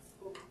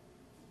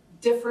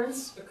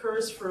difference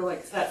occurs for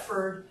like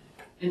Thetford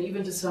and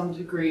even to some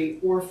degree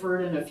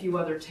Orford and a few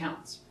other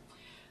towns.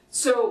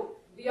 So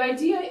the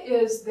idea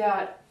is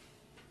that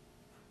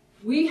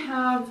we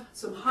have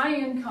some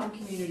high-income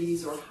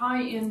communities or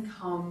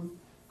high-income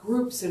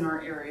groups in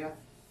our area,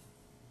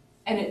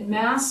 and it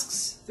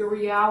masks the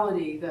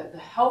reality that the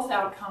health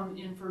outcome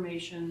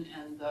information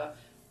and the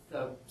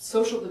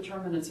social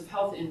determinants of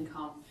health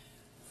income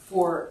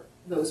for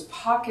those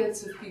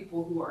pockets of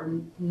people who are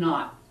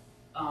not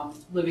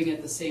living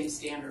at the same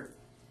standard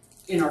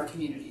in our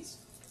communities.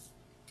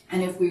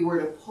 And if we were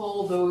to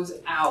pull those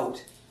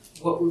out,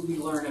 what would we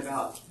learn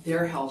about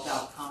their health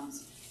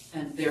outcomes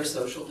and their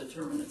social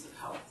determinants of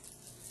health?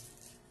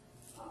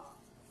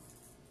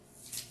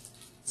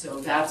 So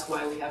that's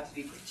why we have to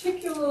be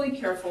particularly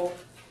careful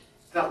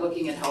about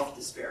looking at health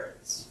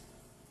disparities.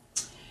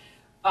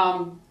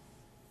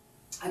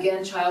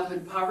 Again,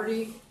 childhood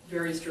poverty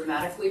varies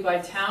dramatically by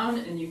town,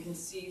 and you can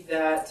see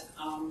that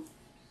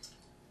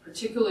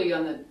particularly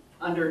on the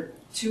under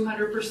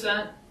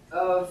 200%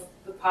 of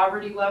the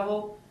poverty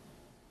level,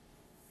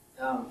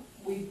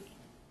 we've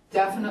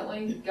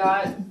definitely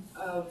got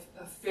a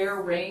fair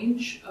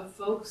range of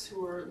folks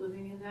who are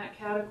living in that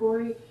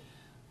category,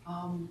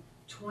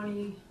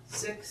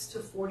 26 to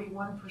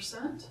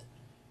 41%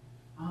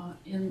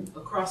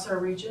 across our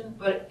region,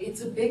 but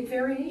it's a big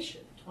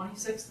variation.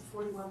 26 to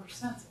 41%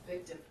 is a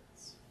big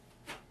difference.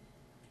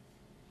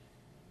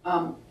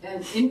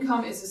 And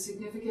income is a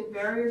significant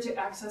barrier to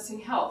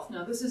accessing health.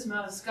 Now, this is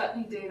Mount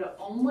Ascutney data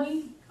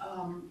only.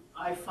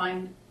 I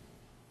find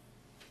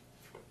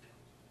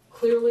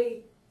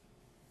clearly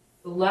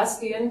the less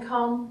the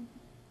income,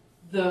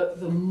 the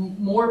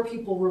more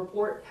people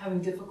report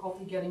having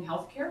difficulty getting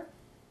health care.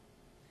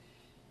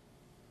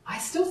 I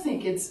still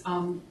think it's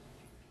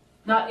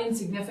not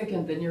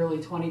insignificant that nearly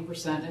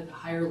 20% at the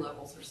higher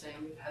levels are saying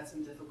we've had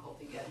some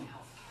difficulty getting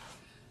health care.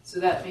 So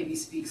that maybe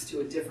speaks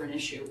to a different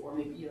issue, or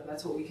maybe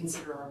that's what we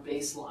consider our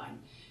baseline.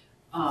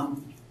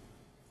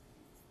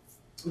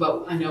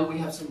 But I know we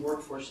have some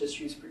workforce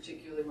issues,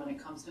 particularly when it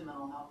comes to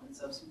mental health and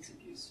substance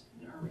abuse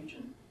in our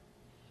region.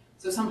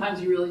 So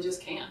sometimes you really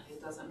just can't.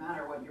 It doesn't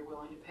matter what you're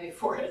willing to pay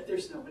for it.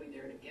 There's nobody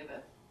there to give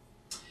it.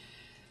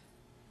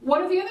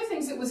 One of the other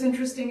things that was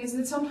interesting is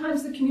that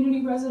sometimes the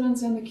community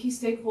residents and the key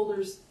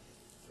stakeholders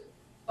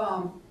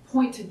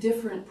point to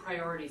different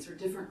priorities or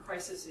different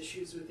crisis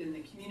issues within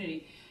the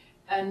community.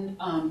 And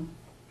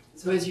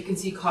so as you can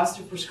see, cost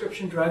of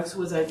prescription drugs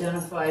was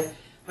identified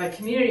by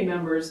community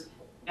members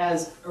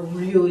as a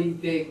really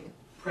big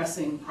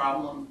pressing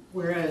problem,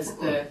 whereas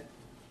the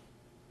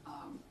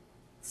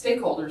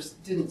stakeholders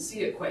didn't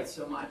see it quite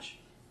so much.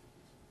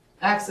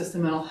 Access to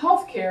mental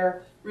health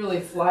care really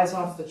flies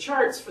off the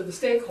charts for the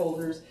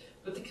stakeholders,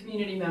 but the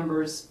community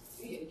members,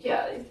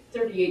 yeah,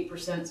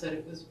 38% said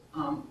it was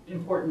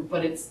important,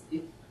 but it's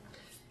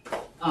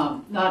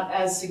not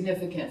as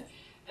significant.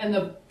 And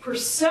the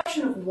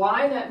perception of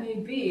why that may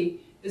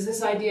be is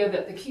this idea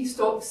that the key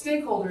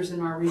stakeholders in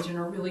our region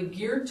are really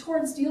geared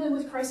towards dealing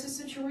with crisis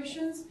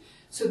situations.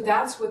 So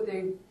that's what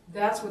they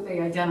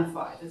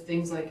identify, the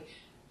things like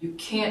you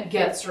can't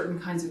get certain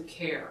kinds of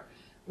care.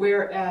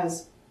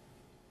 Whereas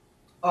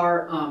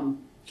our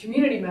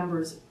community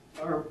members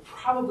are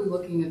probably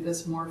looking at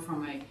this more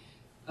from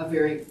a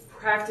very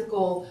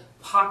practical,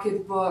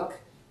 pocketbook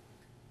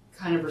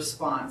kind of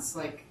response,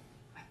 like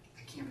I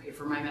can't pay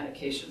for my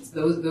medications.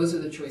 Those are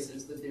the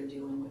choices that they're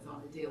dealing with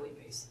on a daily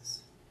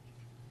basis.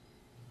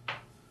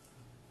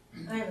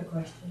 I have a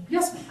question.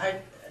 Yes, ma'am.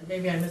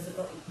 Maybe I missed it,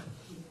 but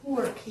who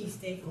are key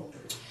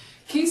stakeholders?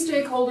 Key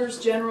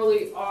stakeholders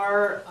generally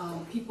are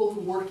people who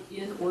work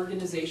in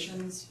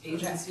organizations,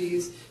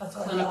 agencies,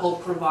 clinical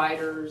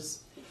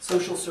providers,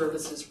 social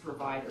services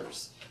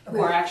providers,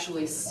 who are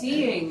actually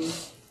seeing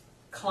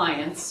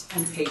clients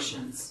and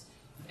patients.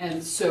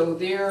 And so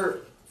their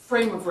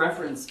frame of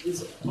reference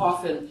is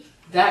often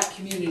that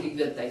community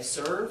that they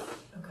serve.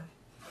 Okay.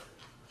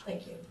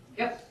 Thank you.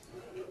 Yep.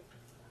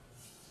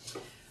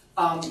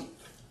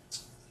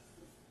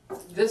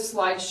 This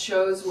slide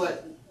shows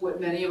what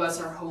many of us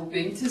are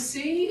hoping to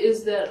see,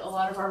 is that a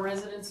lot of our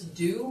residents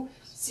do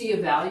see a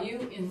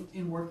value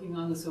in working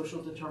on the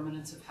social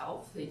determinants of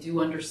health. They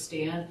do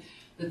understand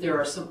that there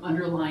are some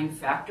underlying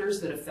factors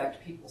that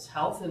affect people's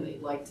health, and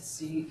they'd like to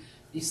see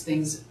these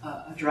things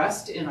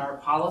addressed in our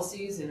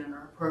policies and in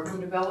our program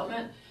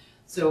development.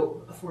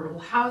 So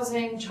affordable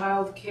housing,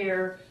 child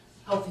care,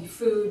 healthy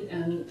food,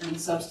 and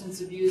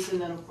substance abuse,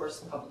 and then of course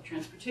public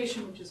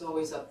transportation, which is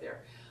always up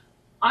there.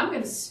 I'm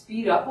going to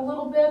speed up a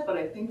little bit, but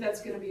I think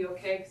that's going to be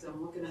okay because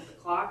I'm looking at the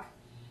clock.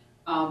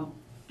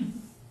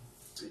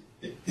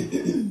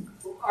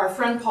 Our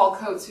friend Paul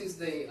Coates, who's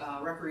the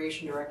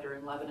recreation director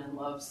in Lebanon,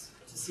 loves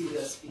to see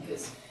this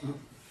because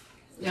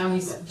now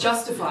he's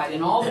justified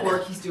in all the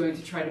work he's doing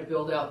to try to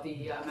build out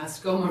the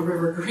Mascoma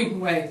River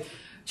Greenway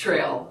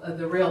Trail,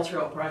 the rail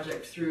trail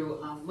project through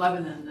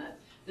Lebanon,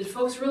 that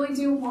folks really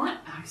do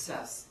want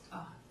access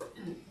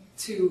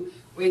to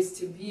ways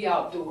to be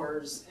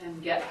outdoors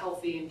and get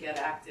healthy and get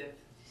active.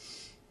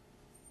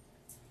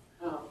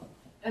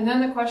 And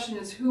then the question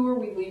is, who are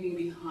we leaving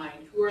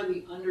behind? Who are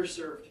the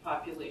underserved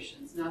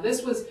populations? Now,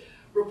 this was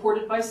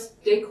reported by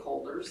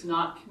stakeholders,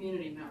 not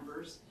community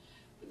members.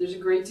 But there's a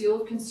great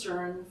deal of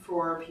concern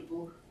for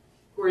people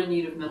who are in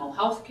need of mental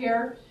health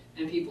care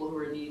and people who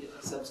are in need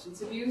of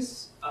substance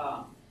abuse,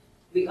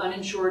 the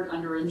uninsured,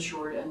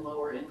 underinsured, and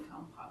lower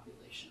income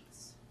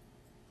populations.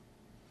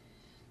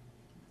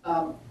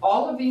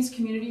 All of these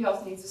community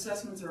health needs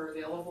assessments are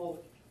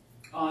available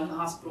on the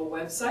hospital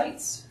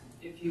websites.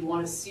 If you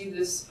want to see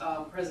this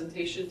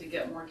presentation to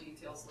get more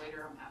details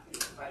later, I'm happy to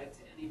provide it to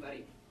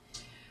anybody.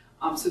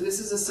 So this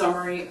is a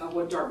summary of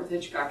what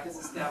Dartmouth-Hitchcock has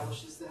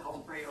established as the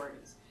health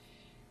priorities.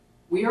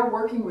 We are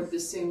working with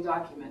this same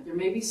document. There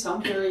may be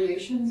some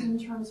variations in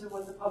terms of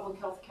what the Public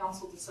Health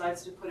Council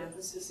decides to put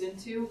emphasis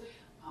into,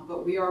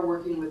 but we are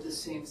working with the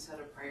same set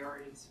of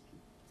priorities.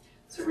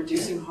 So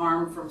reducing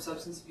harm from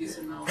substance abuse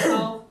and mental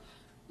health,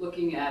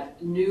 looking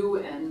at new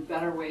and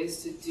better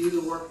ways to do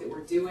the work that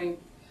we're doing,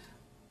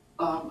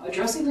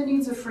 addressing the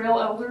needs of frail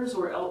elders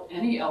or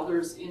any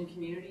elders in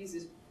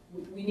communities.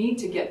 We need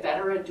to get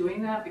better at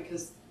doing that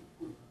because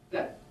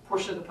that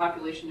portion of the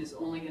population is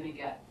only going to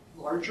get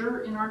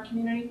larger in our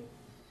community.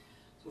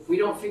 So if we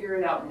don't figure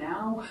it out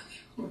now,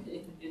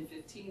 in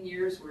 15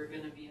 years, we're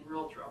going to be in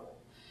real trouble.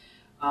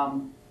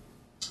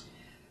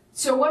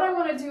 So what I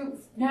want to do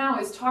now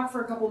is talk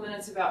for a couple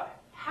minutes about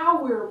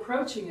how we're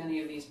approaching any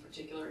of these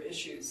particular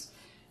issues.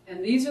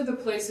 And these are the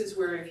places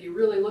where if you're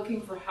really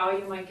looking for how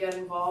you might get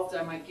involved,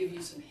 I might give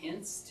you some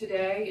hints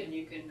today, and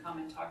you can come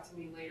and talk to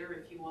me later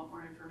if you want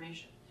more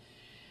information.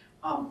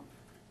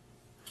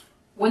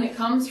 When it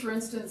comes, for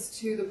instance,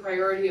 to the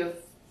priority of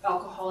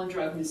alcohol and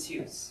drug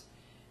misuse,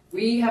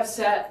 we have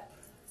set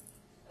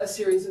a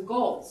series of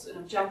goals and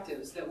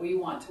objectives that we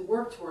want to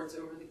work towards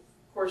over the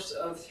course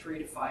of 3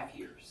 to 5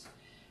 years.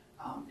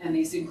 And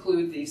these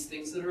include these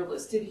things that are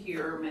listed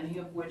here, many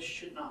of which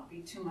should not be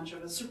too much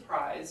of a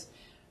surprise.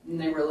 And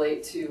they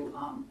relate to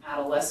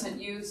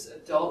adolescent use,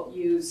 adult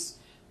use,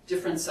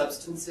 different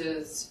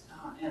substances,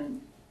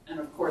 and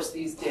of course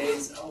these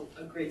days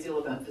a great deal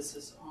of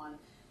emphasis on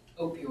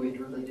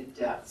opioid-related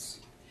deaths.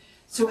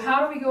 So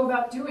how do we go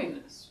about doing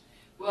this?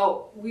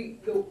 Well,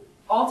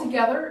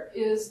 altogether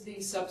is the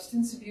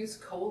Substance Abuse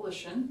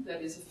Coalition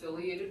that is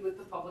affiliated with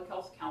the Public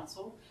Health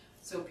Council.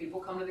 So people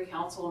come to the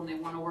council and they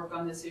want to work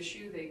on this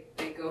issue,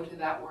 they go to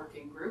that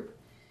working group.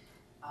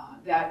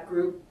 That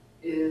group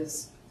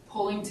is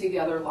pulling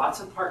together lots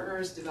of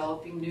partners,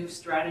 developing new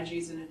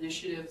strategies and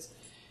initiatives.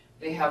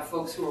 They have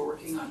folks who are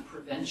working on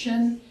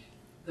prevention.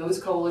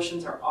 Those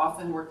coalitions are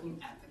often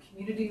working at the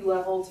community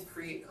level to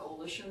create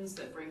coalitions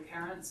that bring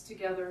parents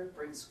together,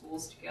 bring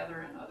schools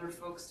together, and other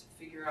folks to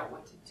figure out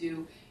what to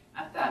do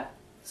at that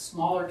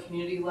smaller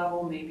community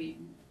level, maybe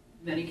in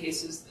many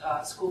cases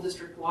school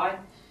district-wide.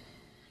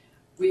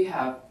 We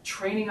have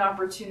training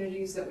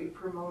opportunities that we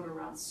promote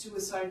around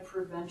suicide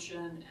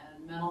prevention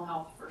and mental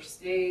health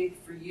first aid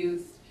for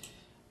youth.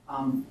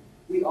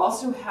 We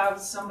also have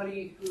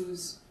somebody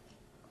who's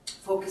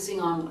focusing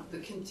on the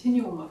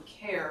continuum of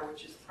care,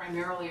 which is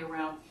primarily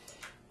around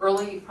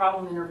early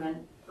problem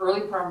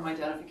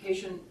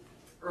identification,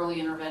 early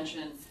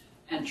intervention,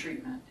 and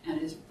treatment,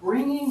 and is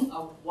bringing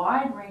a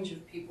wide range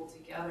of people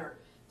together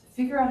to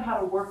figure out how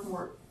to work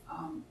more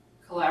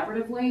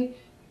collaboratively. I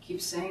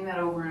keep saying that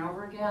over and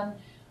over again.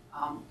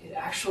 It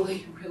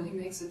actually really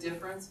makes a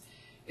difference.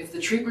 If the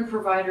treatment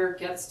provider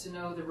gets to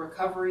know the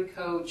recovery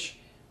coach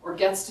or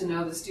gets to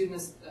know the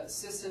student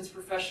assistance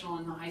professional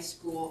in the high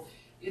school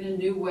in a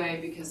new way,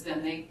 because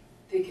then they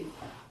can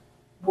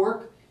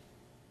work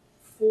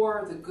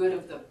for the good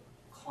of the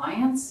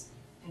clients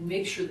and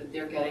make sure that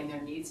they're getting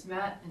their needs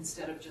met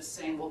instead of just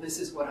saying, well, this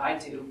is what I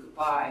do,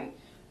 goodbye,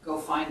 go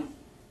find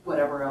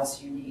whatever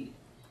else you need.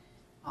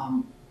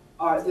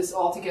 This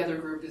Altogether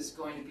group is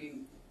going to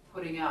be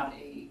putting out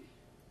a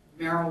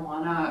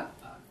marijuana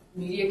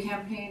media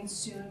campaign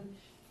soon.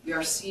 We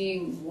are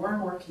seeing more and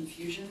more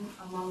confusion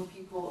among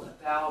people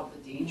about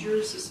the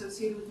dangers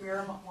associated with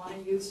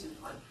marijuana use, in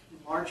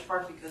large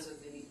part because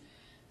of the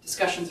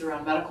discussions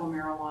around medical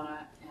marijuana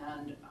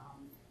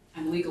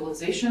and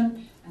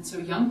legalization. And so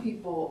young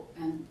people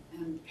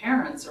and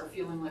parents are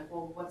feeling like,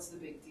 well, what's the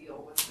big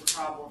deal? What's the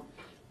problem?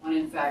 When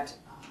in fact,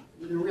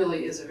 there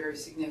really is a very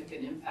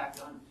significant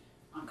impact on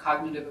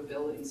cognitive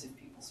abilities if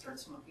people start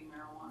smoking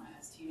marijuana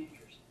as teenagers.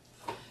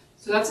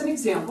 So that's an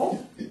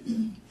example.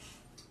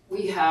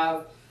 We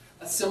have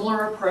a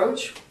similar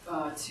approach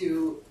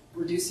to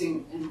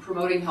reducing and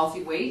promoting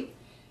healthy weight.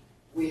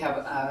 We have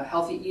a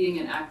healthy eating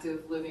and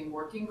active living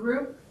working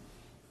group.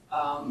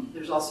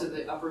 There's also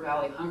the Upper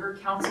Valley Hunger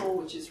Council,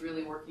 which is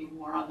really working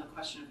more on the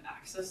question of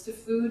access to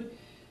food,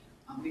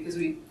 because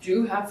we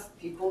do have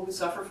people who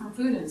suffer from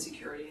food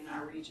insecurity in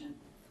our region.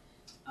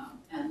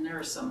 And there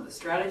are some of the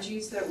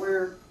strategies that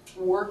we're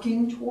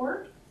working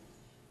toward.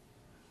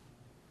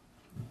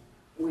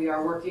 We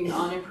are working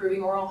on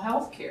improving oral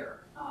health care.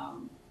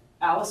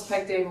 Alice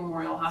Peck Day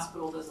Memorial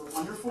Hospital does a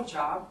wonderful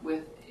job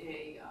with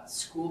a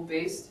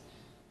school-based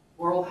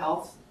oral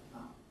health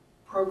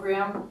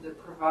program that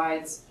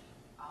provides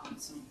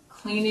some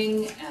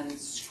cleaning and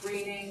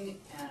screening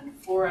and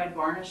fluoride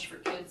varnish for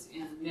kids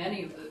in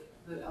many of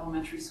the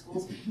elementary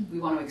schools. We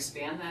want to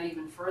expand that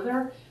even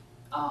further.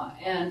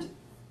 And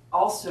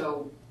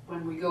also,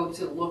 when we go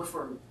to look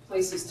for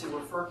places to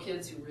refer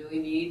kids who really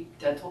need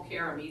dental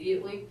care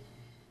immediately,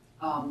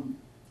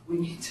 we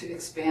need to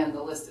expand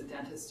the list of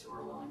dentists who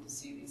are willing to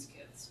see these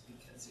kids,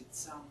 because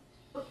it's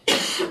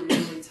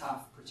really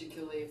tough,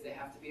 particularly if they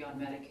have to be on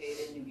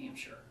Medicaid in New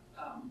Hampshire.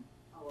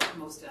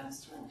 Most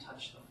dentists won't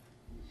touch them.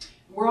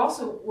 We're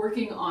also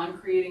working on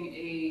creating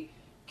a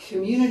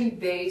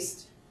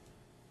community-based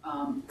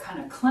kind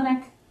of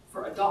clinic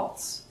for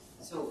adults.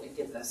 So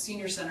at the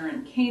senior center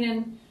in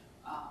Canaan,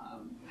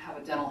 have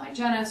a dental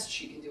hygienist.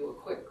 She can do a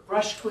quick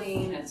brush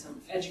clean and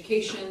some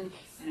education,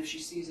 and if she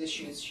sees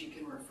issues, she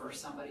can refer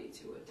somebody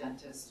to a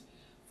dentist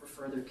for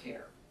further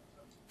care.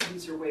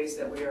 These are ways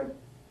that we are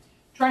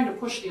trying to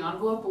push the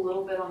envelope a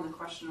little bit on the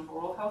question of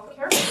oral health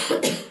care.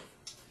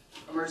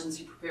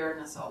 Emergency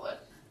preparedness, I'll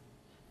let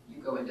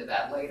you go into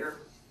that later.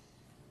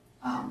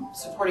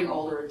 Supporting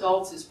older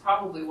adults is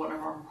probably one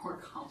of our more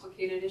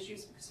complicated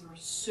issues, because there are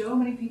so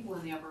many people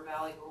in the Upper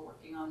Valley who are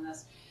working on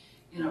this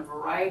in a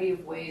variety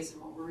of ways, and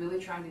what we're really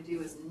trying to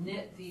do is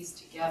knit these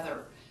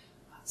together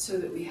so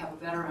that we have a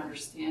better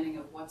understanding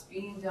of what's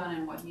being done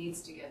and what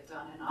needs to get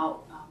done. And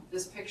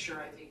this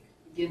picture, I think,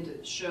 begin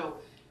to show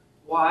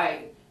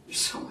why there's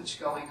so much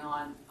going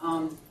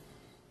on.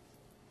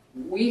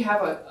 We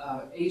have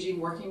a aging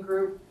working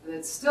group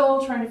that's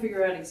still trying to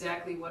figure out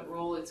exactly what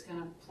role it's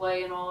going to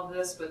play in all of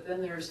this, but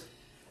then there's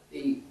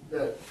the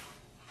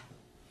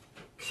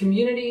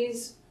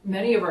communities.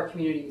 Many of our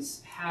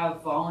communities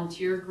have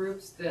volunteer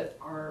groups that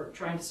are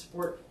trying to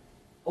support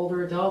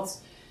older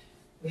adults.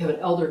 We have an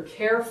elder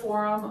care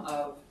forum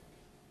of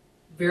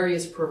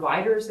various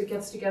providers that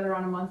gets together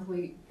on a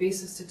monthly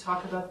basis to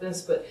talk about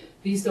this, but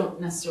these don't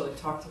necessarily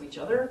talk to each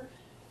other.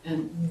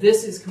 And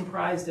this is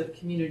comprised of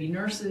community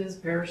nurses,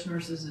 parish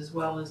nurses, as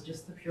well as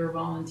just the pure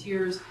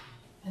volunteers.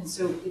 And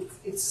so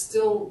it's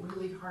still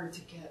really hard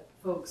to get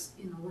folks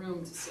in a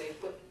room to say,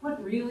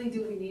 what really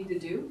do we need to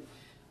do?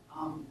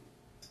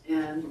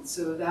 And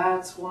so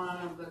that's one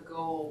of the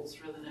goals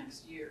for the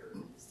next year,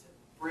 is to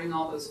bring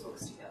all those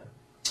folks together.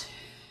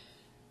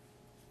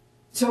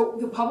 So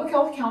the Public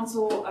Health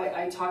Council,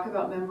 I talk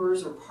about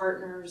members or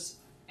partners.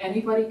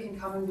 Anybody can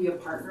come and be a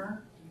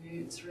partner.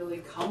 It's really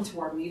come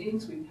to our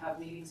meetings. We have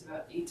meetings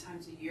about 8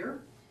 times a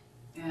year.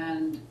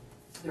 And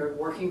there are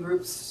working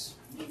groups,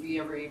 maybe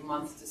every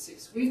month to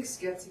 6 weeks,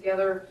 get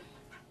together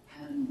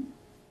and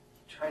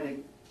try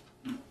to,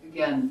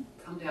 again,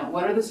 come down.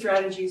 What are the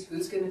strategies?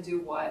 Who's going to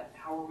do what?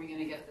 How are we going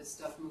to get this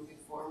stuff moving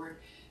forward?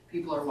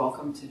 People are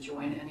welcome to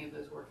join any of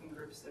those working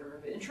groups that are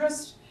of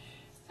interest.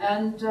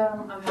 And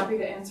I'm happy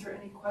to answer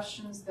any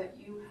questions that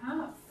you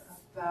have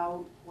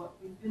about what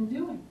we've been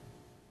doing.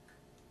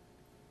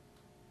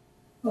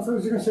 Also, I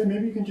was going to say,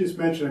 maybe you can just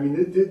mention, I mean,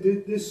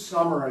 this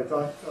summer I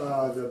thought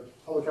the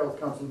Public Health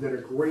Council did a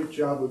great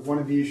job with one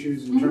of the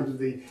issues in terms of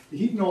the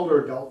Heat and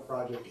Older Adult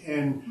Project.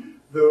 And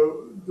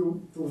the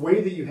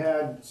way that you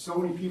had so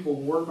many people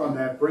work on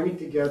that, bring it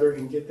together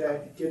and get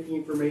the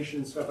information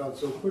and stuff out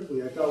so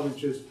quickly, I thought was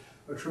just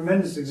a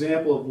tremendous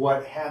example of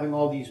what having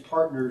all these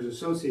partners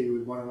associated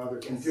with one another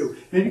can do.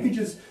 Maybe you could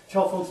just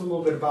tell folks a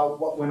little bit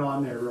about what went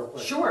on there real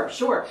quick.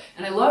 Sure.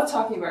 And I love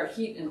talking about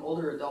heat in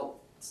older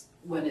adults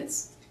when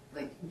it's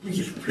like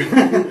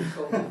really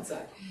cold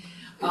outside.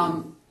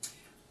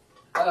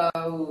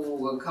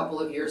 A couple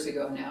of years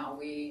ago now,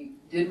 we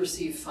did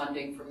receive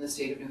funding from the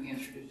state of New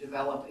Hampshire to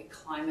develop a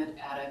climate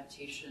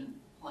adaptation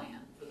plan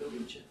for the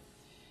region.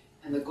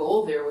 And the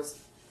goal there was,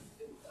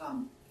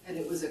 and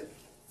it was a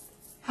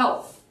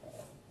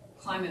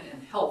climate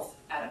and health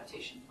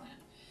adaptation plan.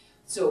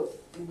 So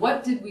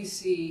what did we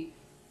see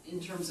in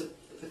terms of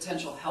the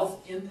potential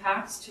health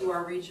impacts to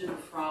our region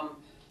from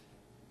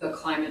the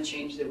climate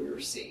change that we were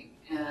seeing?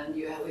 And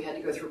we had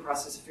to go through a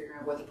process of figuring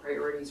out what the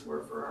priorities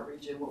were for our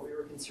region, what we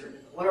were concerned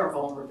about, what our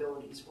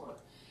vulnerabilities were.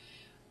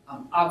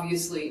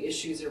 Obviously,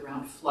 issues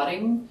around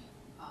flooding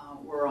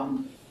were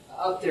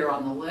up there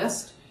on the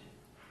list.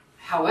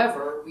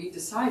 However, we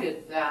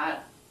decided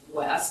that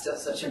Wes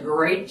does such a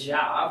great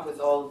job with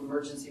all of the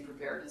emergency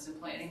preparedness and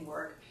planning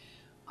work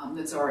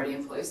that's already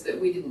in place that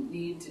we didn't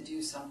need to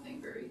do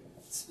something very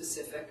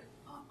specific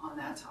on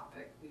that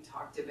topic. We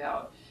talked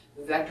about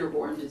the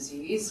vector-borne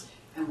disease.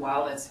 And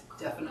while that's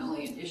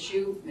definitely an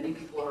issue, many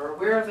people are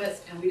aware of it,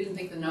 and we didn't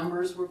think the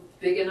numbers were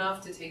big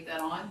enough to take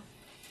that on.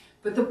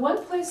 But the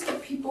one place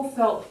that people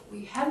felt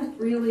we hadn't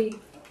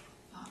really,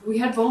 we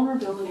had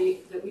vulnerability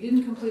that we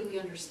didn't completely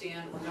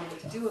understand or know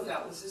what to do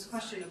about was this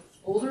question of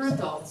older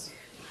adults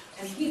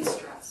and heat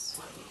stress.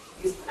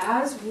 Because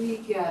as we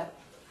get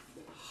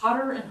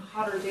hotter and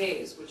hotter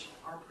days, which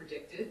are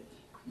predicted,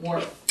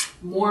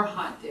 more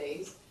hot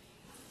days,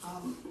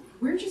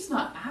 we're just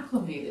not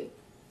acclimated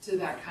to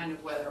that kind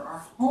of weather. Our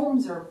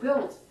homes are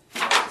built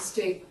to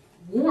stay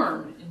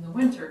warm in the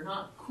winter,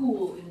 not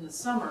cool in the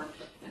summer.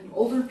 And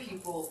older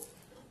people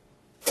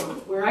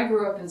Where I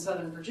grew up in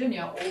Southern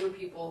Virginia, older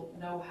people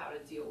know how to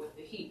deal with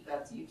the heat.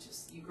 That's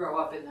you grow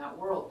up in that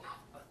world.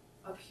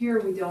 Up here,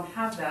 we don't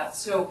have that.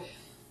 So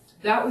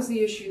that was the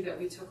issue that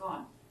we took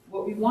on.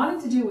 What we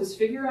wanted to do was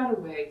figure out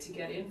a way to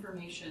get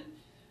information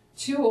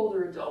to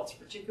older adults,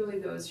 particularly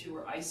those who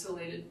were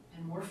isolated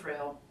and more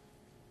frail,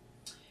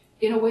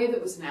 in a way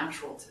that was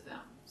natural to them.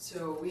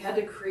 So we had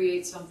to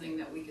create something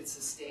that we could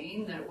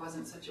sustain, that it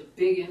wasn't such a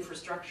big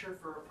infrastructure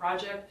for a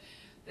project,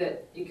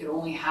 that it could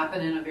only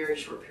happen in a very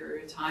short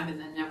period of time and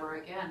then never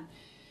again.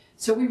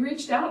 So we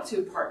reached out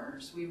to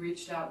partners. We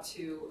reached out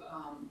to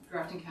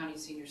Grafton County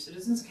Senior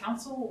Citizens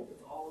Council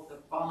with all of the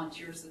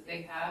volunteers that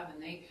they have,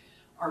 and they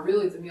are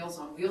really the Meals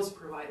on Wheels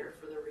provider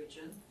for the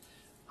region.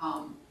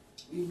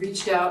 We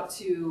reached out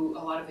to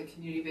a lot of the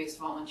community-based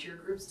volunteer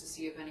groups to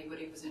see if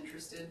anybody was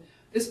interested.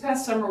 This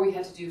past summer we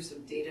had to do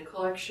some data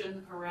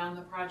collection around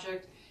the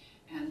project,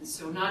 and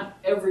so not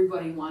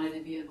everybody wanted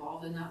to be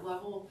involved in that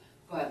level,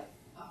 but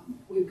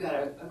we've got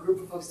a group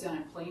of folks down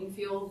in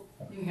Plainfield,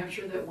 New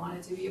Hampshire, that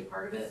wanted to be a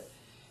part of it.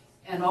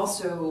 And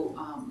also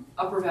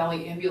Upper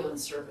Valley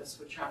Ambulance Service,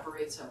 which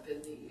operates up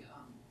in the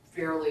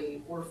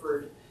Fairleigh,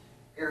 Orford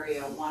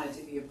area, wanted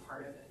to be a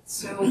part of it.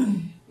 So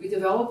we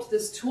developed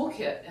this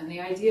toolkit, and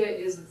the idea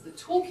is that the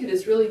toolkit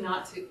is really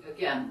not to,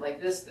 again,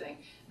 like this thing,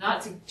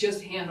 not to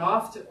just hand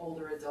off to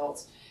older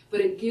adults,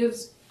 but it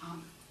gives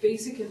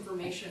basic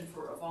information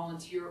for a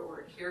volunteer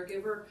or a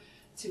caregiver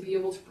to be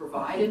able to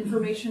provide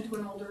information to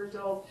an older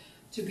adult,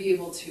 to be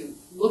able to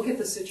look at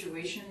the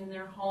situation in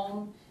their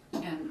home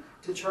and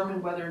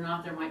determine whether or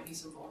not there might be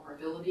some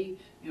vulnerability.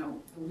 You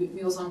know, the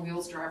Meals on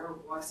Wheels driver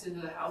walks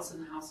into the house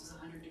and the house is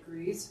 100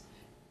 degrees.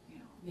 You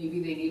know, maybe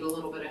they need a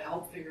little bit of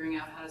help figuring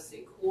out how to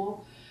stay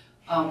cool.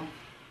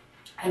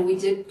 And we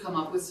did come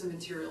up with some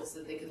materials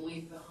that they could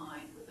leave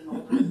behind with an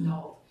older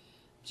adult,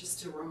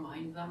 just to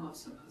remind them of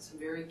some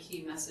very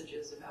key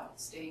messages about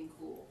staying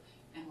cool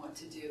and what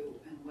to do,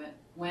 and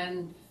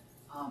when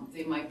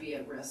they might be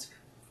at risk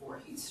for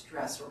heat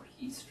stress or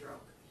heat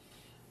stroke.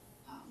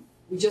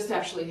 We just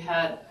actually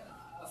had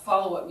a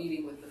follow-up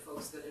meeting with the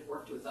folks that had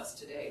worked with us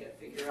today to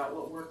figure out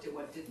what worked and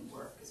what didn't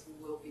work, because we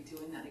will be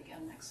doing that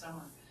again next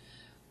summer.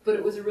 But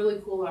it was a really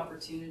cool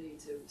opportunity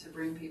to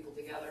bring people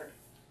together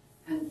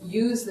and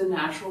use the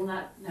natural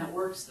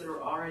networks that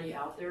are already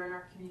out there in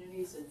our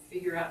communities and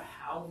figure out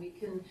how we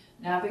can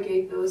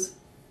navigate those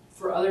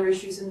for other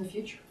issues in the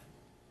future.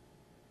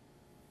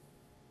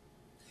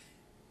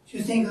 Do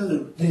you think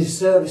the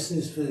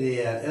services for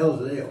the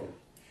elderly or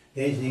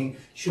anything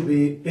should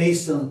be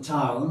based on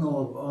town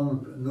or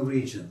on the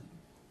region?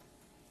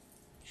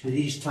 Should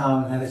each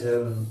town have its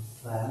own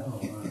plan?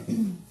 Or?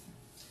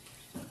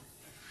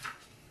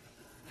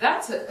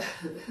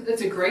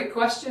 That's a great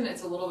question.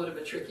 It's a little bit of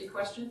a tricky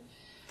question.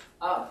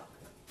 I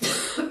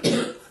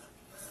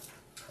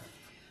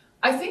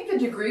think the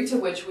degree to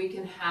which we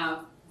can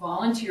have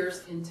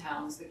volunteers in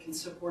towns that can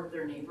support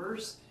their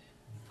neighbors,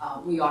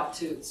 we ought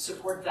to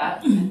support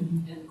that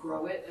and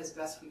grow it as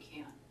best we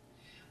can.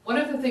 One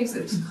of the things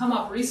that's come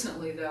up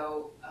recently,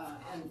 though,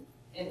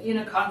 and in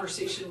a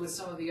conversation with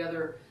some of the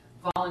other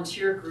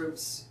volunteer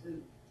groups,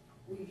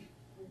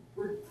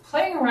 we're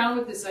playing around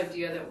with this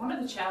idea that one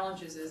of the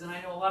challenges is, and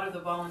I know a lot of the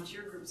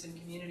volunteer groups and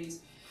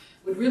communities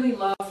would really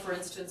love, for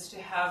instance,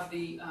 to have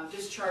the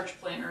discharge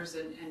planners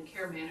and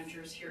care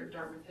managers here at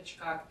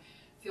Dartmouth-Hitchcock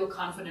feel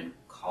confident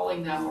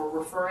calling them or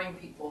referring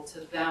people to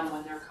them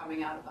when they're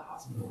coming out of the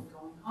hospital and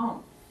going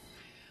home.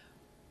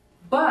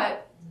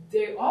 But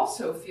they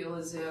also feel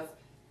as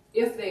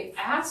if they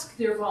ask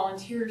their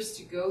volunteers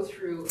to go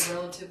through a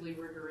relatively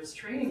rigorous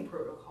training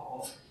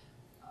protocol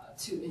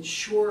to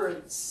ensure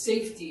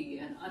safety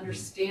and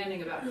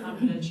understanding about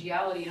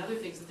confidentiality and other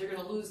things, that they're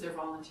going to lose their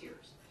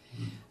volunteers.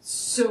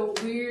 So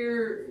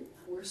we're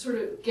sort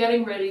of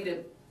getting ready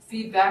to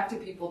feed back to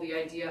people the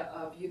idea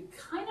of you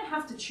kind of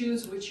have to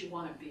choose which you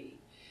want to be.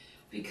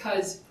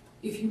 Because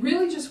if you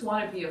really just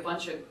want to be a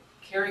bunch of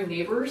caring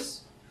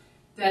neighbors,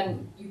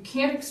 then you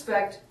can't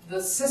expect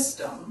the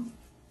system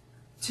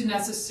to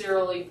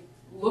necessarily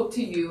look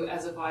to you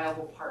as a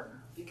viable partner,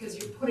 because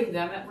you're putting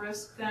them at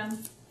risk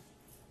then.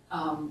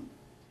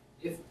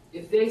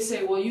 If they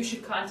say, well, you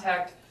should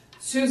contact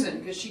Susan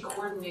because she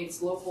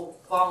coordinates local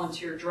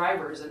volunteer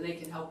drivers and they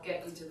can help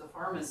get you to the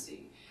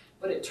pharmacy,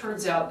 but it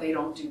turns out they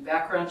don't do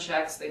background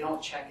checks, they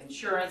don't check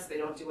insurance, they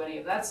don't do any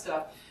of that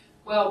stuff,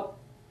 well,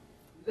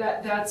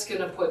 that's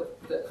going to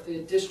put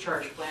the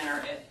discharge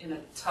planner in a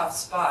tough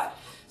spot.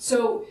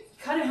 So you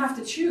kind of have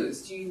to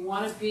choose. Do you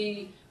want to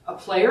be a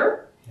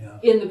player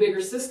in the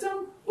bigger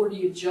system, or do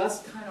you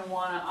just kind of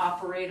want to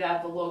operate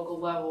at the local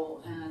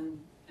level and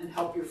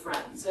help your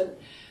friends? And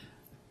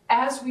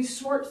as we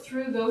sort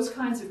through those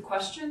kinds of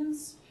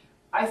questions,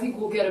 I think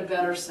we'll get a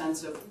better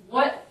sense of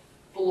what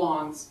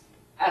belongs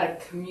at a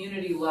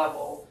community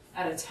level,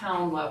 at a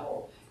town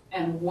level,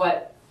 and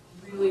what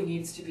really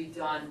needs to be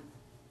done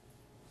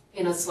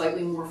in a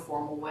slightly more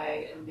formal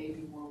way and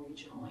maybe more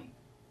regionally.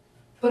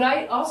 But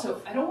I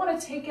don't want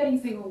to take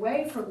anything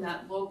away from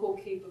that local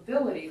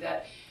capability,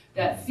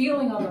 that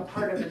feeling on the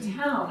part of a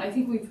town. I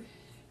think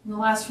in the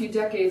last few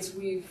decades,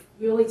 we've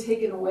really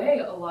taken away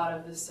a lot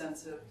of this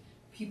sense of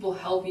people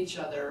help each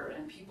other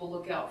and people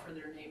look out for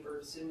their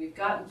neighbors, and we've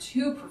gotten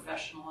too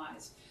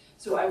professionalized.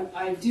 So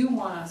I do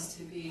want us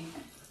to be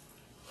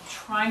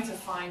trying to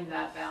find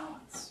that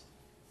balance.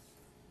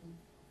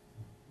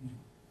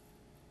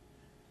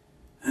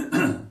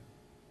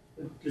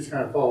 Just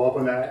kind of follow up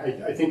on that,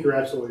 I think you're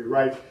absolutely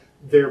right.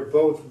 They're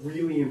both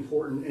really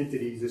important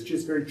entities. It's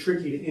just very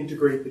tricky to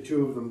integrate the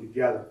two of them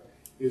together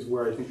is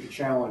where I think the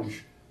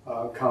challenge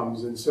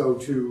comes. And so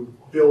to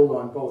build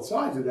on both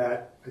sides of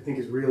that, I think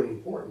is really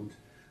important.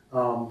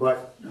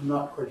 But I'm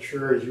not quite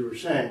sure, as you were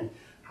saying,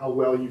 how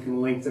well you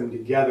can link them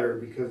together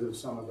because of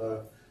some of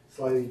the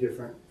slightly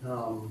different,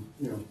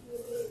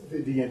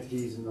 the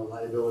entities and the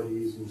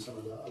liabilities and some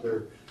of the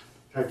other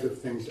types of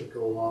things that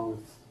go along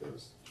with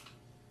those.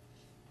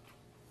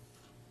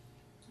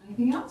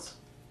 Anything else?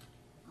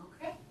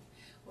 Okay.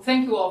 Well,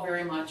 thank you all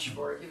very much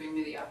for giving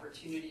me the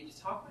opportunity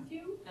to talk with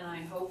you, and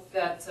I hope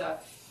that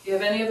if you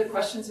have any other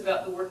questions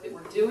about the work that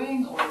we're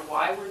doing or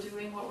why we're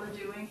doing what we're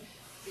doing,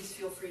 please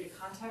feel free to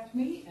contact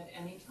me at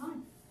any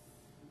time.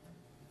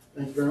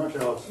 Thank you very much,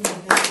 Alice.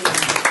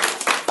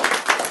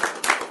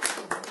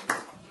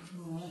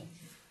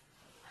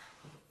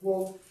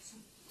 Well,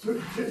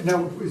 so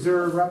now, is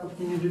there a wrap-up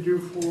you need to do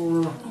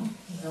for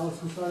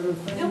Allison's side of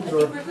things? No, I think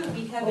we're good.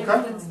 We have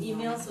everyone's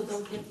email, so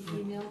they'll get the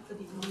email for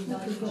the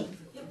email.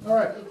 Yep. All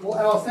right. Well,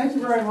 Alice, thank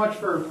you very much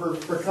for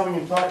coming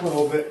and talking a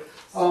little bit.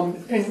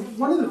 And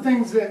one of the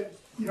things that,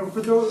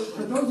 for those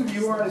of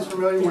you who aren't as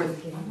familiar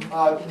with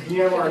the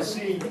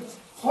MRC,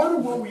 part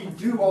of what we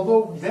do,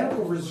 although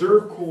Medical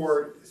Reserve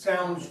Corps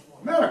sounds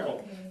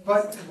medical,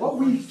 but what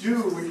we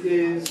do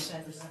is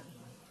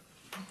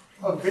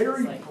a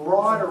very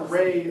broad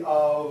array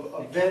of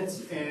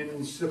events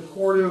and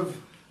supportive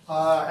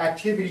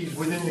activities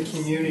within the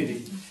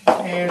community.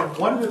 And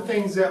one of the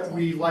things that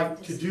we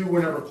like to do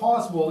whenever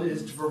possible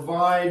is to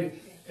provide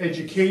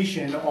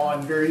education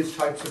on various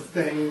types of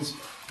things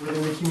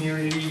within the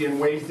community and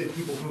ways that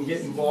people can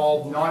get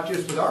involved, not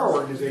just with our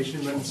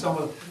organization, but in some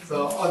of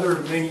the other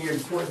many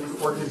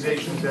important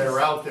organizations that are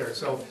out there.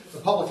 So the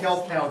Public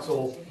Health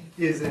Council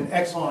is an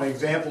excellent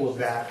example of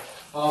that.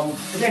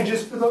 Again,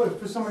 just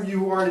for some of you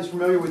who aren't as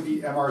familiar with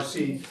the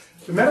MRC,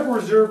 the Medical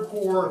Reserve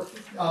Corps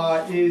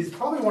is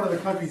probably one of the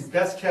country's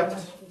best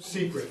kept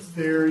secrets.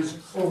 There's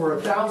over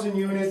 1,000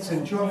 units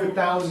and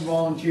 200,000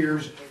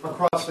 volunteers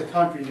across the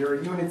country. There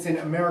are units in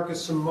America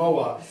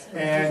Samoa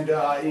and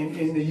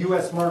in the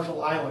U.S.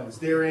 Marshall Islands.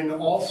 They're in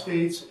all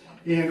states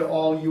and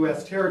all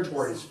U.S.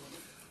 territories.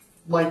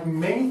 Like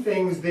many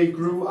things, they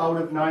grew out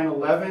of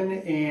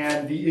 9/11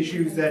 and the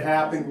issues that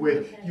happened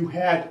with, you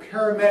had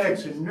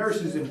paramedics and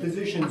nurses and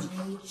physicians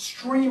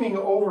streaming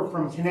over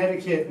from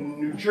Connecticut and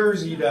New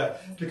Jersey to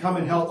come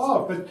and help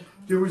out. But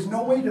there was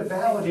no way to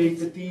validate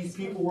that these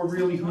people were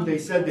really who they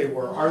said they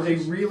were. Are they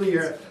really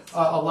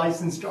a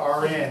licensed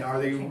RN?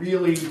 Are they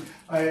really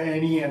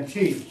an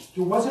EMT?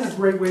 There wasn't a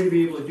great way to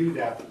be able to do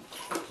that.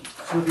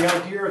 So the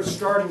idea of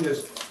starting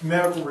this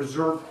Medical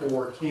Reserve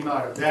Corps came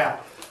out of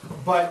that.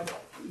 But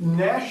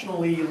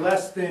nationally,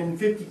 less than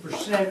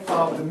 50%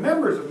 of the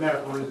members of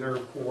Medical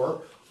Reserve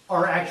Corps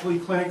are actually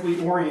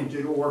clinically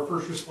oriented or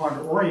first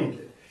responder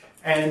oriented.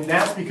 And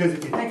that's because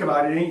if you think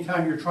about it,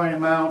 anytime you're trying to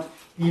mount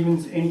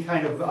even any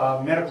kind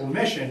of medical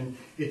mission,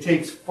 it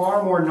takes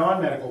far more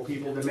non-medical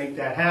people to make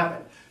that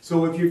happen.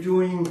 So if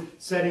you're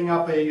setting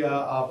up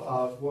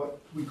what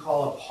we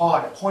call a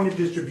pod, a point of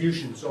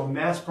distribution, so a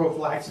mass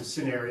prophylaxis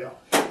scenario,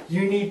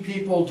 you need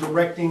people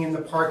directing in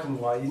the parking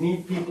lot. You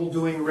need people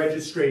doing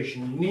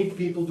registration. You need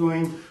people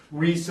doing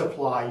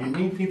resupply. You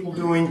need people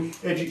doing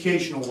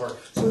educational work.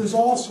 So there's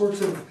all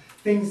sorts of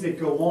things that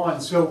go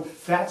on. So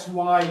that's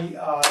why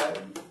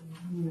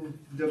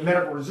the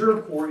Medical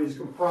Reserve Corps is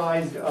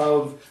comprised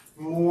of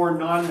more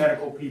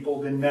non-medical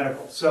people than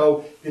medical.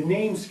 So the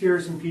name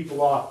scares some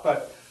people off.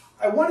 But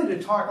I wanted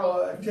to talk,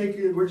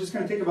 we're just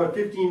going to take about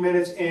 15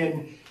 minutes,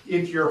 and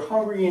if you're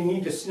hungry and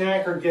need a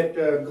snack or get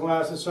a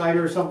glass of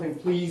cider or something,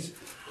 please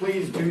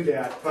do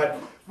that. But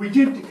we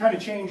did kind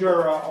of change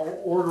our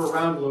order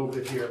around a little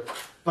bit here.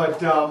 But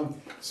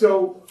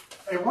so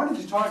I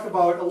wanted to talk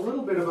a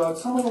little bit about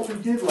some of what we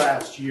did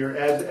last year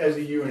as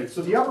a unit.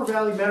 So the Upper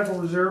Valley Medical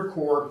Reserve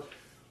Corps,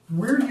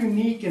 we're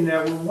unique in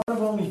that we're one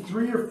of only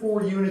 3 or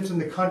 4 units in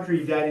the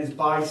country that is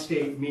by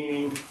state,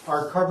 meaning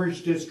our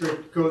coverage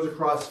district goes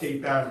across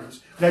state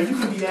boundaries. Now you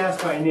can be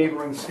asked by a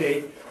neighboring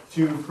state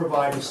to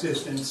provide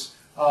assistance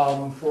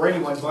for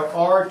anyone, but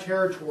our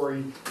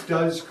territory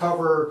does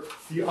cover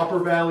the Upper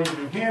Valley of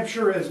New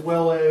Hampshire as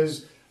well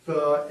as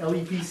the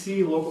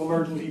LEPC, Local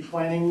Emergency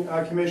Planning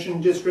Commission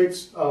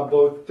districts,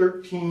 both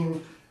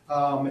 13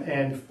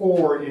 and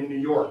 4 in New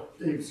York,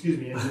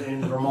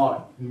 in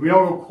Vermont. We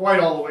don't go quite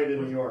all the way to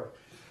New York.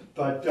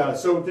 But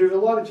so there's a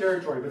lot of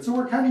territory, but so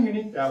we're kind of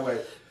unique that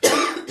way.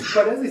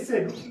 But as I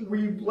said,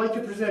 we like to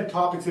present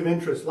topics of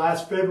interest.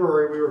 Last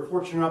February, we were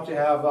fortunate enough to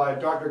have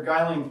Dr.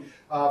 Geiling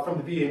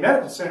from the VA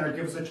Medical Center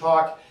give us a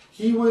talk.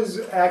 He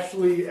was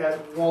actually at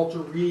Walter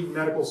Reed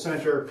Medical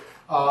Center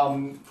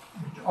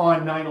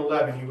on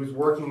 9/11. He was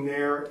working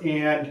there,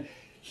 and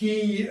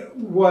he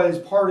was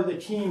part of the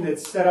team that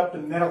set up the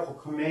medical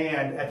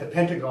command at the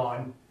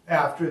Pentagon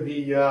after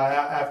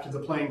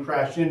the plane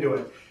crashed into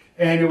it.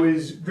 And it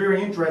was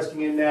very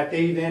interesting in that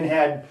they then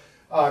had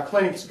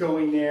clinics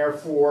going there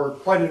for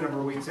quite a number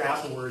of weeks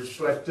afterwards.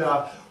 But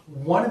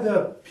one of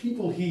the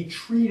people he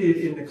treated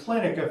in the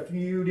clinic a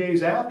few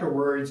days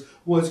afterwards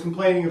was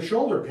complaining of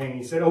shoulder pain.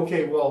 He said,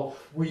 "Okay, well,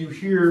 were you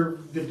here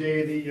the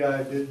day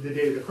of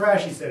the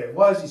crash?" He said it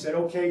was. He said,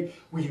 "Okay,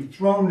 were you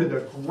thrown to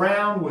the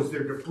ground? Was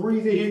there debris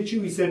that hit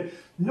you?" He said,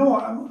 "No,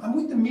 I'm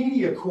with the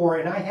media corps,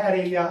 and I had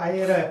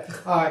a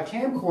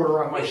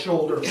camcorder on my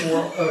shoulder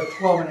for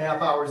 12 and a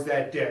half hours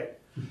that day."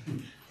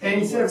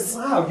 And he said,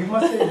 "Wow, you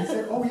must have," he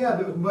said, "Oh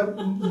yeah, but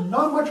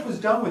not much was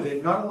done with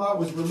it. Not a lot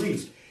was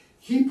released."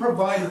 He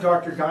provided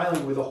Dr.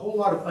 Geiling with a whole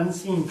lot of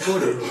unseen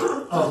footage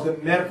of the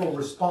medical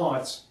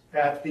response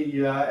at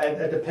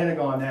the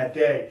Pentagon that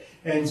day.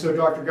 And so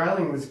Dr.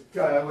 Geiling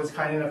was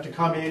kind enough to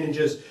come in and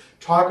just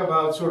talk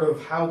about sort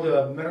of how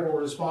the medical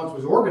response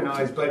was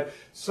organized, but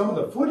some of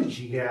the footage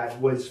he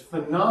had was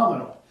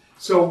phenomenal.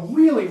 So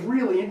really,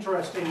 really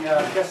interesting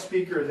guest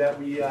speaker that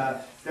we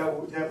had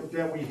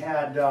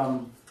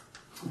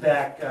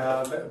back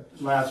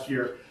last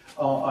year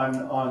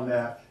on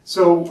that.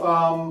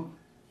 So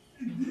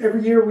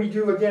every year we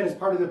do, again, as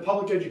part of the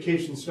public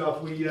education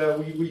stuff, we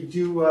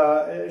do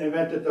an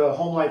event at the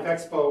Home Life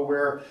Expo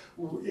where,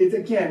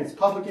 it's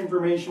public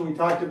information. We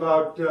talked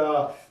about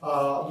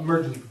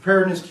emergency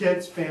preparedness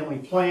kits, family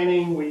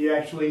planning. We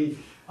actually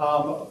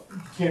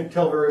can't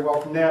tell very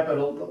well from that, but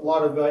a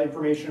lot of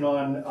information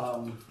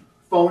on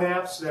phone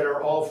apps that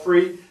are all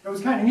free. It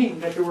was kind of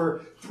neat that there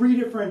were three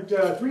different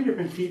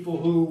people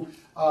who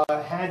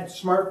had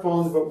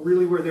smartphones, but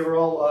really they were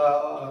all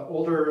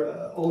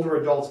older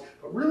adults,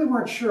 but really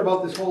weren't sure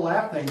about this whole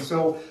app thing.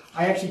 So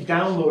I actually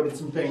downloaded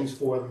some things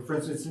for them. For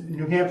instance,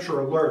 New Hampshire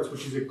Alerts,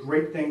 which is a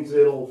great thing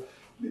that'll,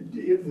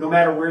 no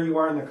matter where you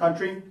are in the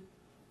country,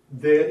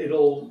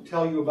 it'll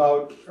tell you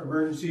about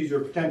emergencies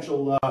or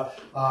potential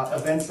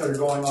events that are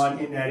going on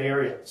in that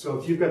area. So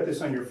if you've got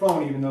this on your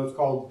phone, even though it's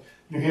called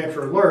New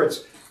Hampshire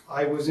Alerts,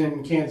 I was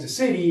in Kansas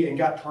City and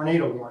got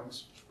tornado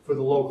warnings for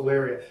the local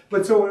area.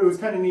 But so it was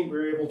kind of neat. We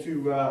were able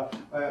to,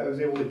 I was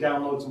able to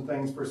download some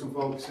things for some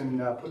folks and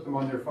put them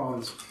on their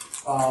phones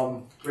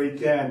right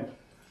then.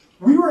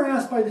 We were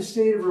asked by the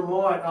state of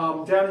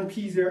Vermont, down in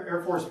Pease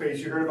Air Force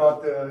Base, you heard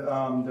about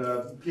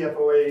the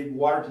PFOA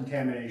water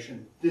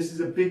contamination. This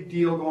is a big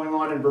deal going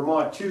on in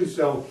Vermont too.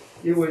 So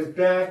it was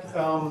back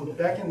in,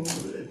 I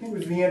think it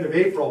was the end of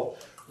April,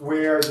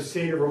 where the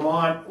state of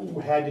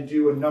Vermont had to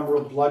do a number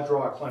of blood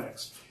draw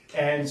clinics.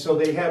 And so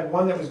they had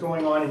one that was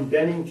going on in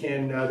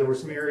Bennington. There were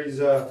some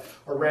areas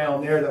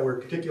around there that were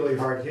particularly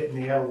hard hit,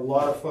 and they had a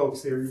lot of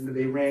folks. They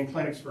ran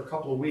clinics for a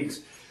couple of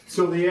weeks.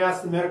 So they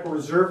asked the Medical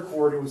Reserve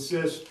Corps to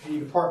assist the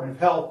Department of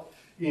Health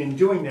in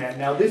doing that.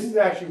 Now, this is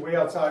actually way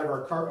outside of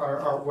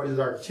our what is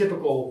our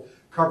typical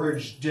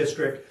coverage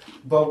district,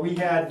 but we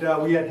had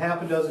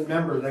half a dozen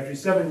members, actually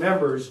 7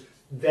 members,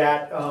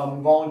 that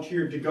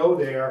volunteered to go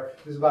there.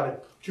 It was about a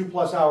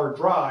 2+ hour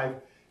drive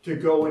to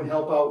go and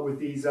help out with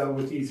these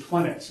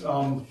clinics.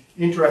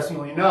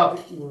 Interestingly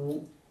enough,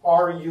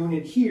 our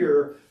unit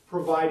here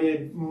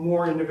provided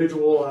more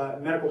individual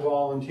medical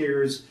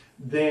volunteers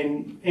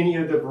than any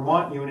of the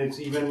Vermont units,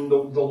 even the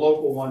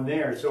local one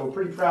there. So we're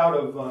pretty proud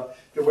of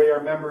the way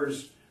our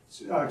members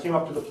came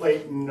up to the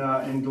plate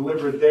and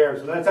delivered there.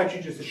 So that's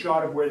actually just a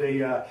shot of where they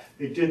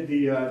did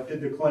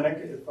the clinic.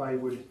 If I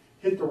would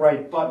hit the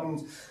right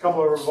buttons, a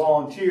couple of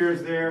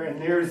volunteers there, and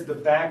there's the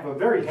back of a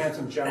very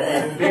handsome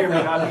gentleman, and may or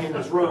may not be in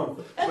this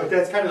room, but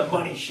that's kind of the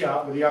money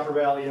shot with the Upper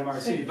Valley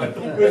MRC. But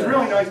it was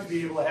really nice to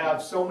be able to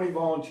have so many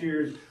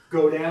volunteers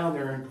go down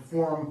there and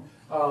perform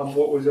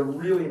what was a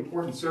really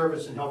important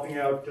service in helping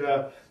out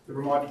the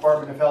Vermont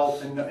Department of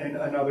Health and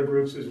other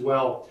groups as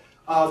well.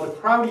 The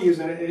Proudy is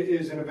an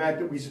event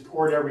that we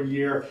support every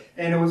year,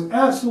 and it was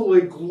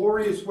absolutely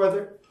glorious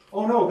weather.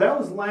 Oh no, that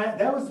was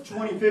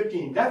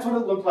 2015. That's what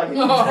it looked like. It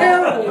was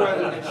terrible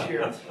weather this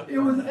year. It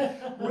was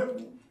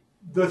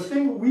the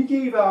thing. We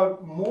gave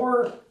out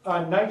more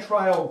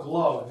nitrile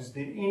gloves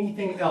than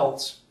anything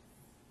else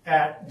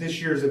at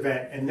this year's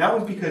event, and that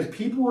was because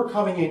people were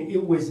coming in.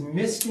 It was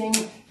misting.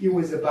 It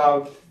was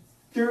about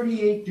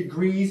 38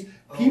 degrees.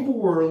 People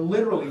were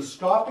literally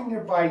stopping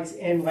their bikes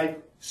and like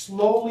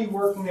slowly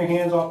working their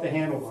hands off the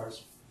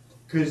handlebars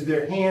because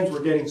their hands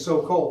were getting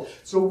so cold.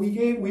 So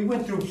we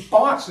went through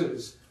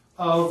boxes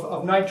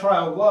of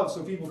nitrile gloves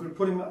so people could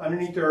put them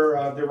underneath their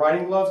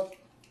riding gloves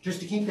just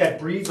to keep that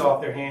breeze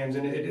off their hands,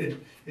 and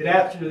it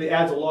actually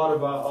adds a lot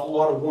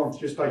of warmth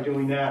just by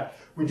doing that.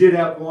 We did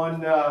have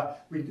one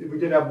we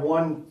did have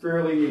one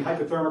fairly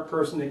hypothermic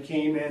person that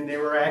came in. They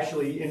were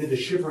actually into the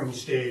shivering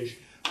stage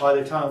by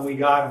the time we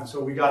got them, so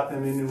we got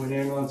them into an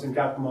ambulance and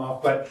got them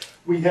off. But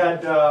we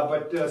had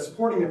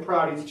supporting the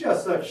Proudy is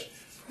just such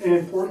an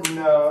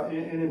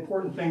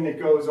important thing that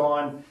goes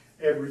on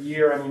every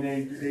year. I mean,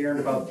 they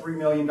earned about $3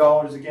 million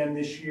again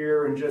this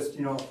year, and just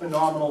a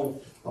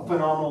phenomenal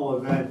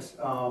event.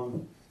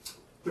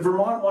 The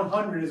Vermont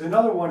 100 is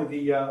another one of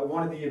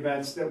the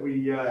events that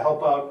we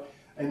help out,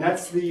 and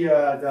that's the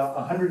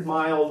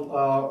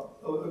 100-mile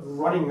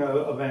running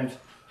event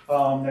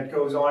that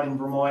goes on in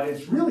Vermont.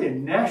 It's really a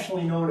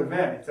nationally known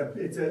event.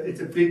 It's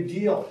a big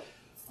deal.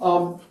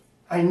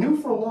 I knew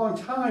for a long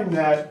time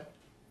that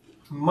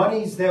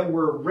monies that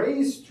were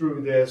raised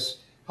through this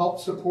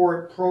helped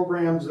support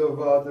programs of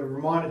the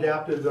Vermont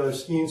Adaptive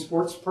Skiing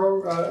Sports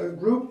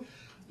Group.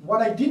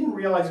 What I didn't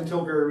realize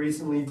until very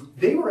recently,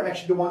 they were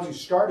actually the ones who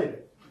started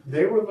it.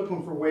 They were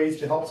looking for ways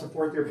to help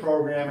support their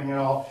programming and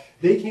all.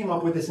 They came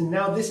up with this, and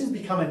now this has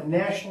become a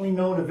nationally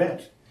known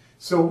event.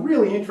 So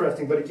really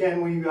interesting. But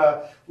again,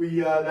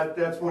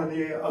 that's one of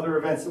the other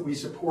events that we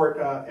support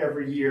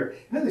every year.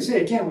 And as I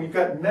say, again, we've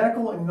got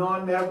medical and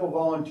non-medical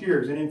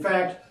volunteers. And in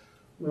fact,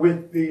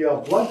 with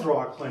the blood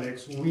draw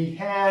clinics, we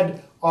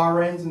had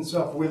RNs and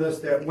stuff with us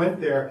that went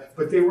there,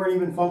 but they weren't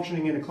even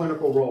functioning in a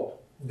clinical role.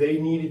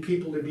 They needed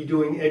people to be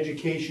doing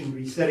education, to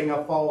be setting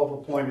up follow-up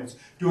appointments,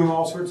 doing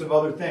all sorts of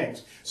other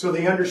things. So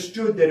they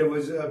understood that it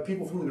was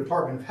people from the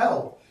Department of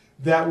Health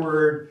that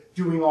were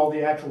doing all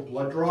the actual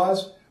blood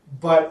draws.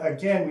 But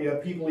again, we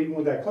have people even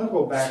with that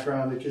clinical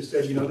background that just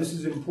said, you know, this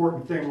is an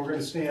important thing. We're going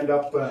to stand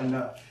up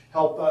and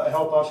help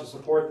us to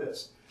support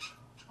this.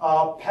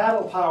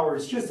 Paddle Power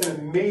is just an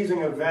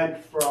amazing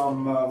event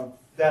from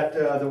that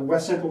the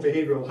West Central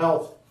Behavioral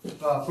Health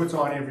puts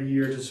on every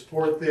year to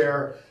support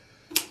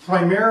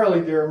primarily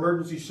their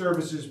emergency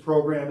services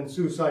program and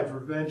suicide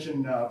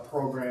prevention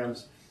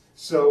programs.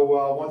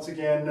 So once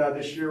again,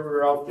 this year we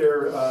were out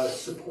there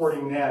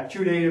supporting that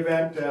 2-day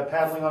event,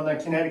 paddling on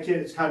Lake Connecticut.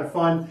 It's kind of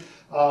fun.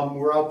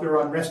 We're out there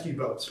on rescue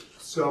boats.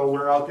 So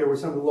we're out there with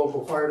some of the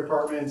local fire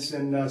departments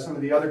and some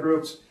of the other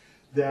groups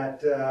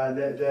that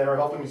are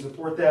helping to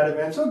support that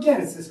event. So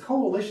again, it's this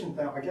coalition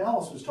thing like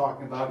Alice was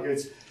talking about.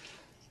 It's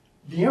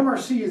the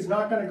MRC is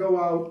not going to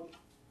go out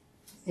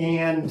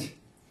and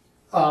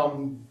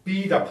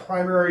be the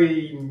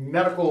primary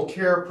medical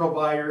care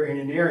provider in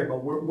an area,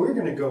 but we're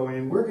going to go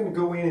in. We're going to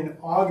go in and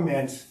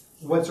augment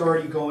what's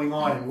already going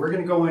on, and we're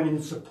going to go in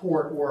and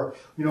support, or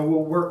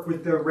we'll work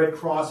with the Red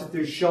Cross if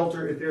they're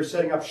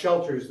setting up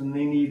shelters and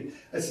they need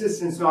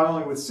assistance not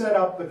only with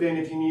setup, but then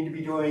if you need to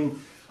be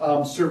doing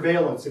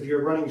surveillance. If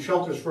you're running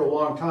shelters for a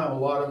long time, a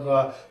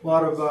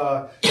lot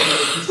of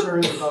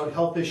concerns about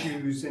health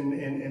issues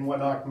and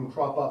whatnot can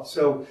crop up.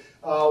 So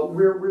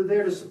we're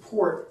there to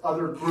support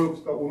other groups,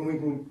 but when we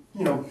can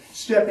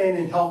step in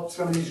and help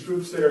some of these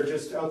groups that are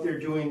just out there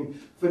doing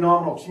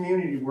phenomenal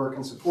community work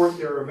and support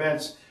their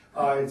events,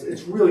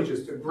 it's really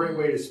just a great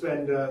way to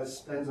spend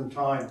some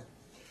time.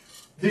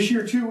 This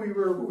year too, we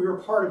were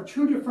part of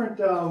 2 different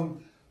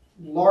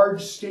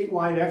large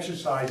statewide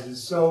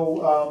exercises.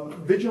 So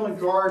Vigilant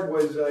Guard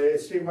was a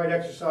statewide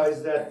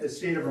exercise that the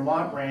state of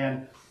Vermont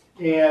ran,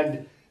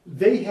 and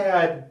they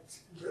had,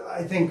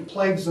 I think,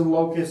 plagues and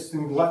locusts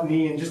and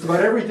gluttony and just about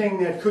everything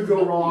that could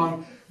go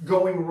wrong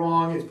going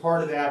wrong as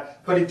part of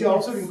that. But it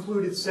also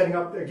included setting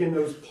up, again,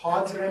 those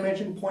pods that I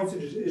mentioned, points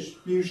of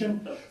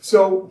distribution.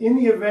 So in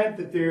the event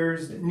that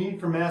there's need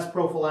for mass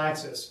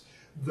prophylaxis,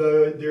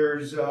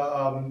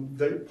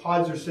 the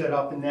pods are set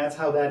up, and that's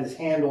how that is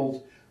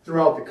handled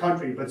throughout the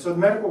country. But so the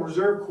Medical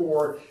Reserve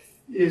Corps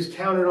is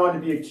counted on to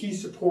be a key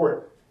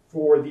support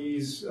for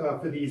these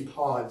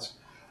pods.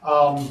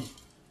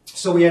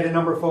 So we had a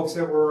number of folks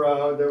that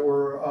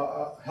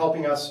were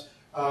helping us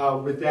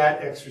with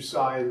that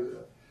exercise.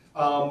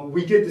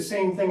 We did the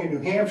same thing in New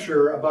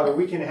Hampshire about a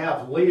week and a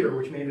half later,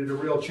 which made it a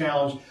real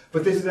challenge.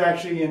 But this is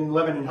actually in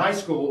Lebanon High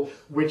School,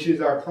 which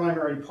is our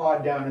primary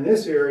pod down in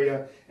this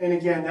area. And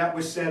again, that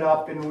was set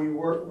up, and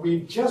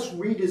we just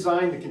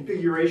redesigned the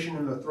configuration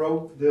and the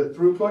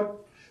throughput.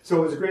 So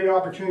it was a great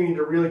opportunity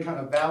to really kind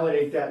of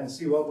validate that and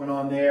see what went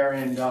on there,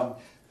 and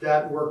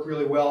that worked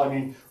really well. I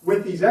mean,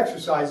 with these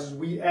exercises,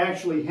 we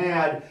actually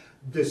had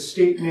the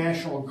State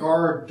National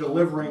Guard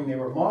delivering. They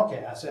were mock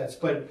assets,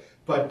 but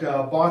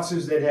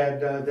boxes that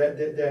had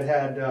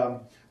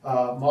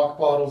mock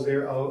bottles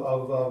there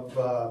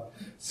of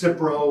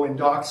Cipro and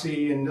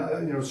Doxy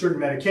and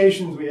certain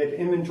medications. We had to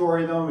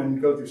inventory them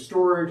and go through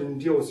storage and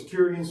deal with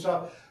security and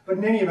stuff. But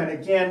in any event,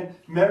 again,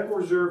 Medical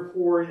Reserve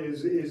Corps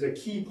is a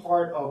key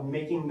part of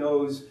making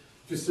those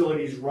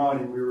facilities run,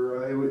 and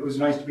it was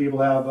nice to be able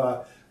to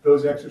have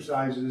those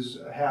exercises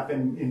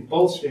happen in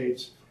both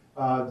states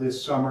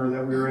this summer,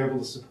 that we were able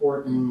to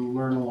support and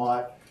learn a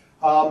lot.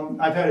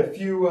 I've had a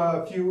few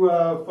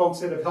folks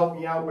that have helped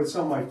me out with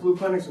some of my flu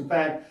clinics. In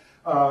fact,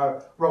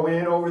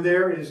 Roanne over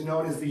there is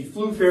known as the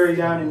flu fairy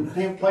down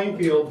in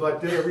Plainfield,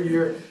 but every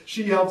year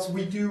she helps.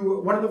 We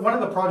do one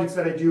of the projects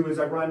that I do is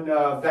I run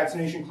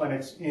vaccination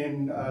clinics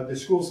in the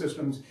school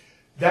systems.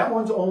 That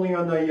one's only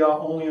on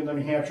the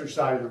New Hampshire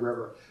side of the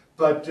river.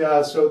 But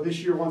so this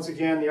year, once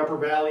again, the Upper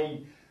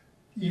Valley,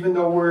 even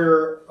though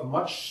we're a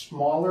much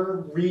smaller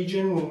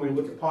region when we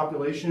look at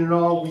population and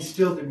all, we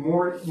still did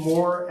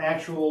more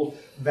actual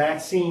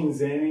vaccines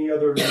than any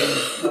other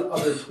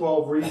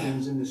 12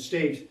 regions in the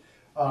state.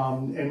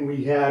 And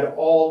we had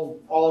all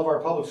of our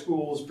public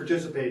schools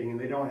participating, and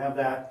they don't have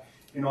that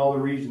in all the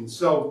regions.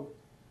 So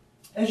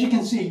as you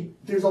can see,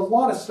 there's a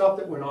lot of stuff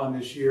that went on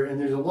this year, and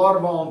there's a lot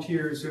of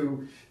volunteers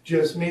who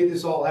just made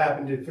this all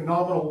happen, did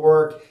phenomenal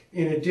work.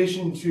 In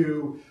addition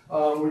to,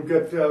 we've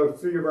got 3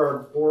 of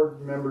our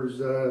board members,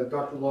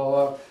 Dr.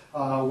 Lala,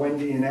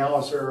 Wendy, and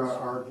Alice are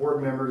our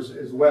board members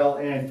as well.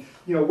 And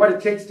you know what it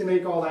takes to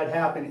make all that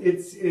happen.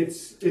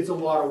 It's a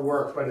lot of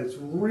work, but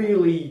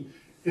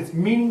it's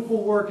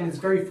meaningful work and it's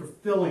very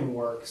fulfilling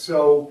work.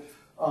 So.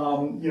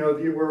 You know,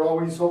 we're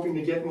always hoping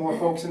to get more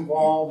folks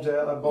involved,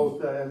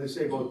 both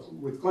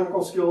with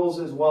clinical skills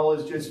as well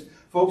as just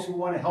folks who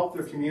want to help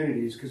their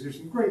communities, because there's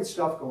some great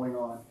stuff going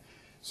on.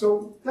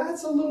 So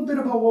that's a little bit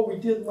about what we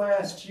did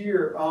last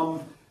year.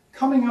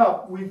 Coming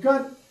up, we've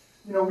got,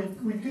 you know,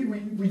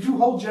 we do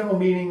hold general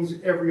meetings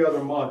every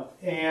other month,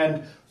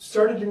 and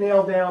started to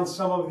nail down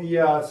some of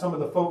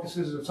the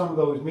focuses of some of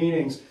those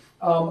meetings.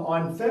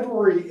 On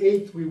February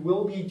 8th, we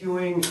will be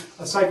doing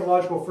a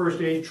psychological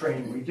first aid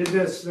training. We did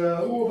this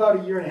about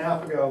 1.5 years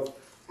ago,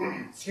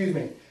 excuse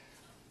me.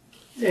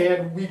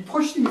 And we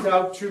pushed these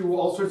out to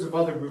all sorts of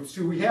other groups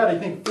too. We had, I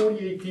think,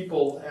 48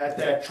 people at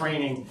that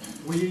training.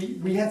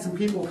 We had some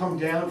people come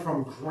down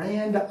from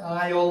Grand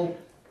Isle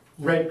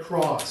Red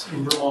Cross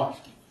in Vermont.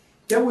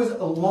 That was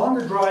a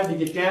longer drive to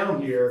get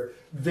down here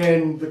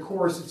than the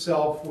course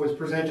itself was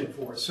presented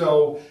for.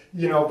 So,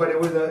 you know, but it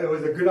was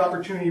a good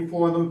opportunity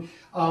for them.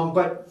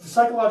 But the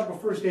psychological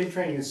first aid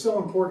training is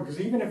so important, because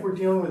even if we're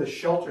dealing with a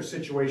shelter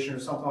situation or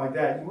something like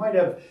that, you might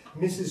have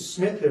Mrs.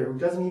 Smith there who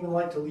doesn't even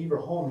like to leave her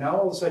home. Now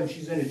all of a sudden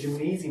she's in a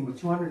gymnasium with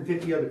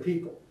 250 other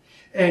people.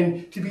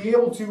 And to be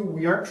able to,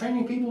 we aren't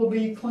training people to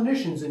be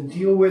clinicians and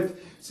deal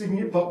with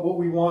significant, but what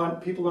we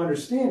want people to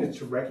understand is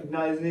to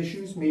recognize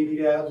issues, maybe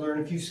to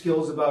learn a few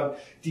skills about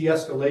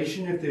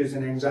de-escalation if there's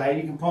an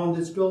anxiety component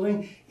that's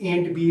building,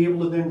 and to be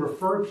able to then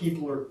refer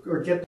people or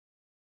get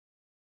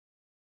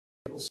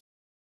them. We've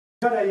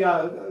got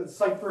a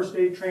psych first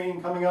aid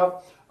training coming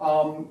up.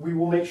 We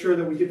will make sure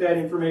that we get that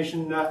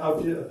information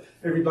out to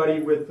everybody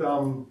with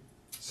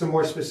some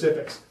more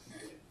specifics.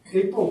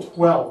 April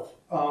 12th.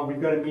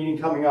 We've got a meeting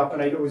coming up,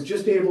 and I was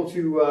just able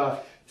to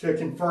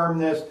confirm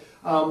this.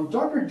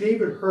 Dr.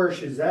 David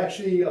Hirsch is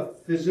actually a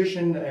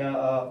physician,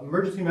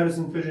 emergency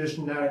medicine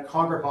physician down at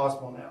Concord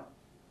Hospital now.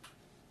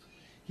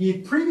 He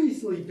had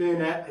previously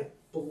been at, I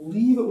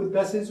believe it was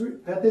Beth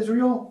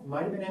Israel,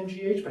 might have been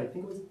MGH, but I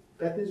think it was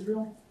Beth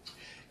Israel.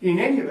 In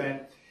any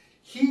event,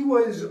 he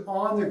was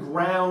on the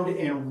ground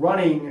and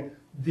running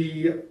one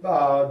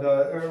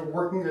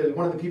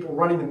of the people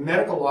running the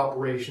medical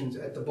operations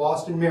at the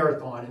Boston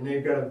Marathon, and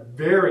they've got a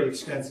very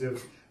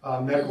extensive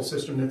medical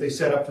system that they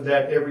set up for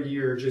that every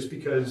year, just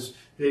because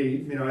they,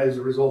 you know, as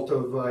a result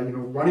of you know,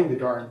 running the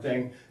darn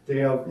thing, they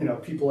have, you know,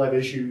 people have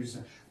issues.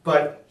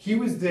 But he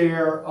was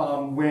there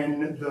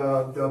when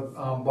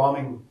the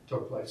bombing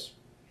took place,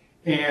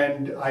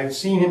 and I've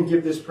seen him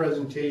give this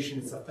presentation.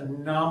 It's a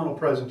phenomenal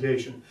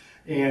presentation.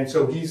 And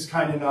so he's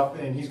kind enough,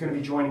 and he's going to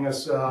be joining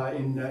us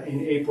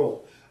in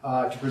April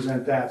to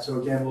present that.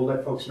 So again, we'll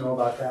let folks know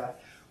about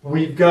that.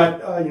 We've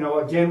got, you know,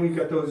 again, we've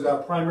got those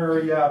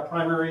primary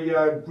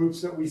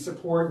groups that we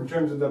support in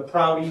terms of the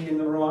Prouty and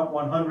the Vermont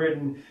 100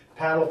 and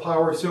Paddle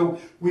Power. So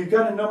we've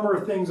got a number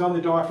of things on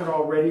the docket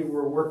already.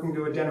 We're working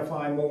to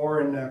identify more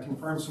and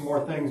confirm some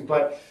more things.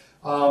 But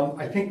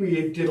I think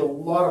we did a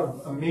lot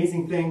of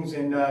amazing things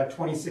in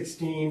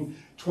 2016,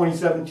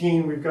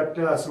 2017. We've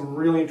got some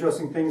really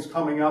interesting things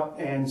coming up,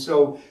 and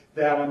so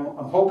that I'm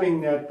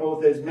hoping that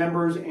both as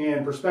members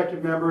and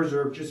prospective members,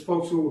 or just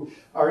folks who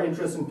are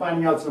interested in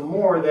finding out some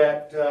more,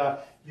 that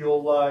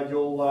you'll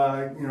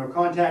you know,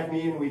 contact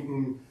me and we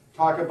can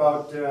talk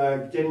about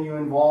getting you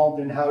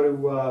involved and how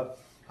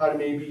to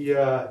maybe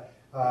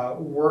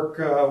work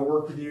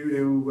with you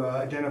to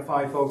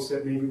identify folks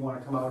that maybe want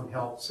to come out and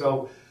help.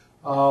 So.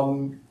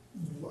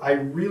 I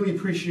really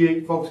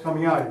appreciate folks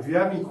coming out. If you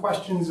have any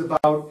questions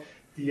about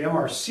the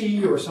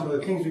MRC or some of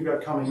the things we've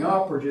got coming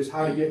up, or just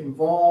how to get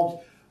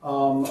involved,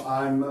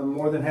 I'm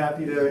more than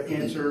happy to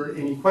answer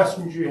any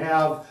questions you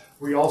have.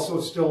 We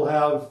also still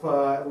have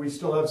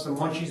some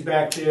munchies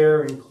back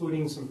there,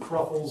 including some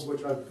truffles,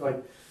 which I've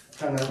like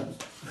kind of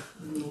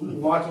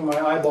knocking my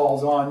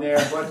eyeballs on there.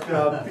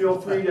 But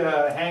feel free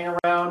to hang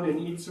around and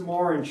eat some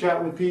more and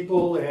chat with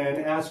people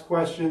and ask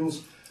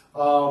questions.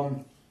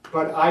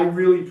 But I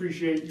really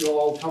appreciate you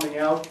all coming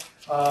out.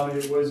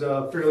 It was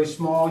a fairly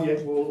small,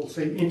 yet we'll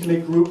say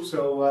intimate group,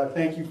 so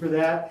thank you for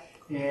that.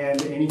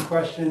 And any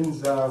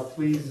questions,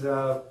 please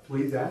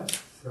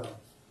ask. So,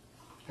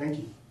 thank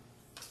you.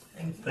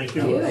 Thank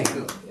you. Thank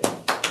you.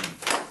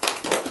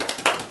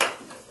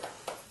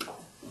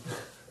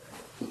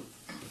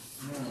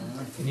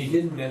 And you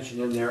didn't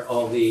mention in there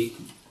all the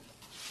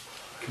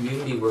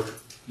community work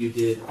you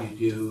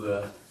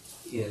do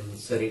in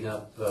setting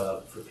up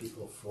for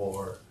people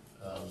for.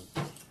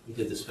 We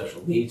did the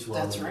special needs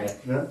one. That's right.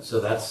 Yeah. So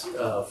that's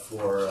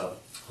for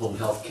home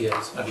health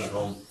kits,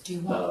 home, Do you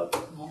want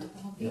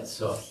multiple? yeah,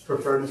 so.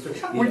 Preparedness.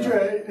 Yeah. Which,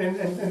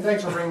 and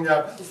thanks for bringing that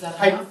up. Is that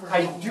I enough? or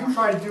I not? do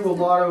try to do a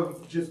lot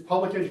of just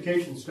public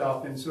education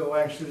stuff, and so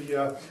actually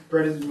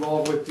Brett is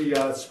involved with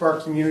the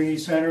Spark Community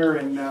Center,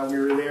 and we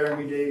were there and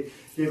we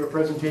gave a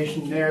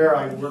presentation there.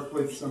 I worked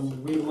with some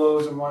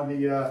Webelos and one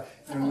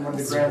of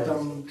the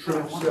Grantham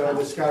troops,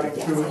 the scouting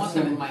Yes, I troops. want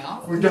them in And my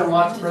office. we've done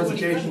lots of Do any good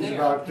presentations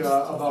there.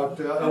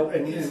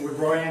 and with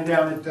Royanne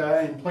down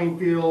at in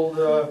Plainfield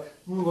a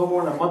little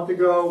more than a month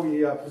ago.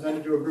 We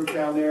presented to a group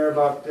down there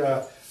about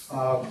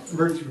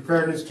emergency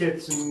preparedness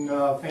kits and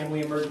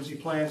family emergency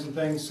plans and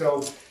things.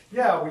 So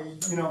yeah, we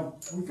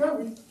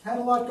had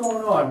a lot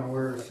going on.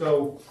 We're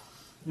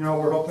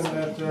hoping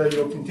that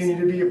you'll continue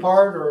to be a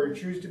part or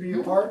choose to be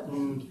a part,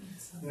 and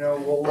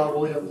we'll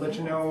let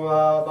you know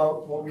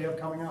about what we have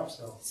coming up.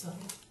 So So,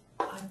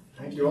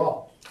 thank you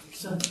all.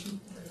 so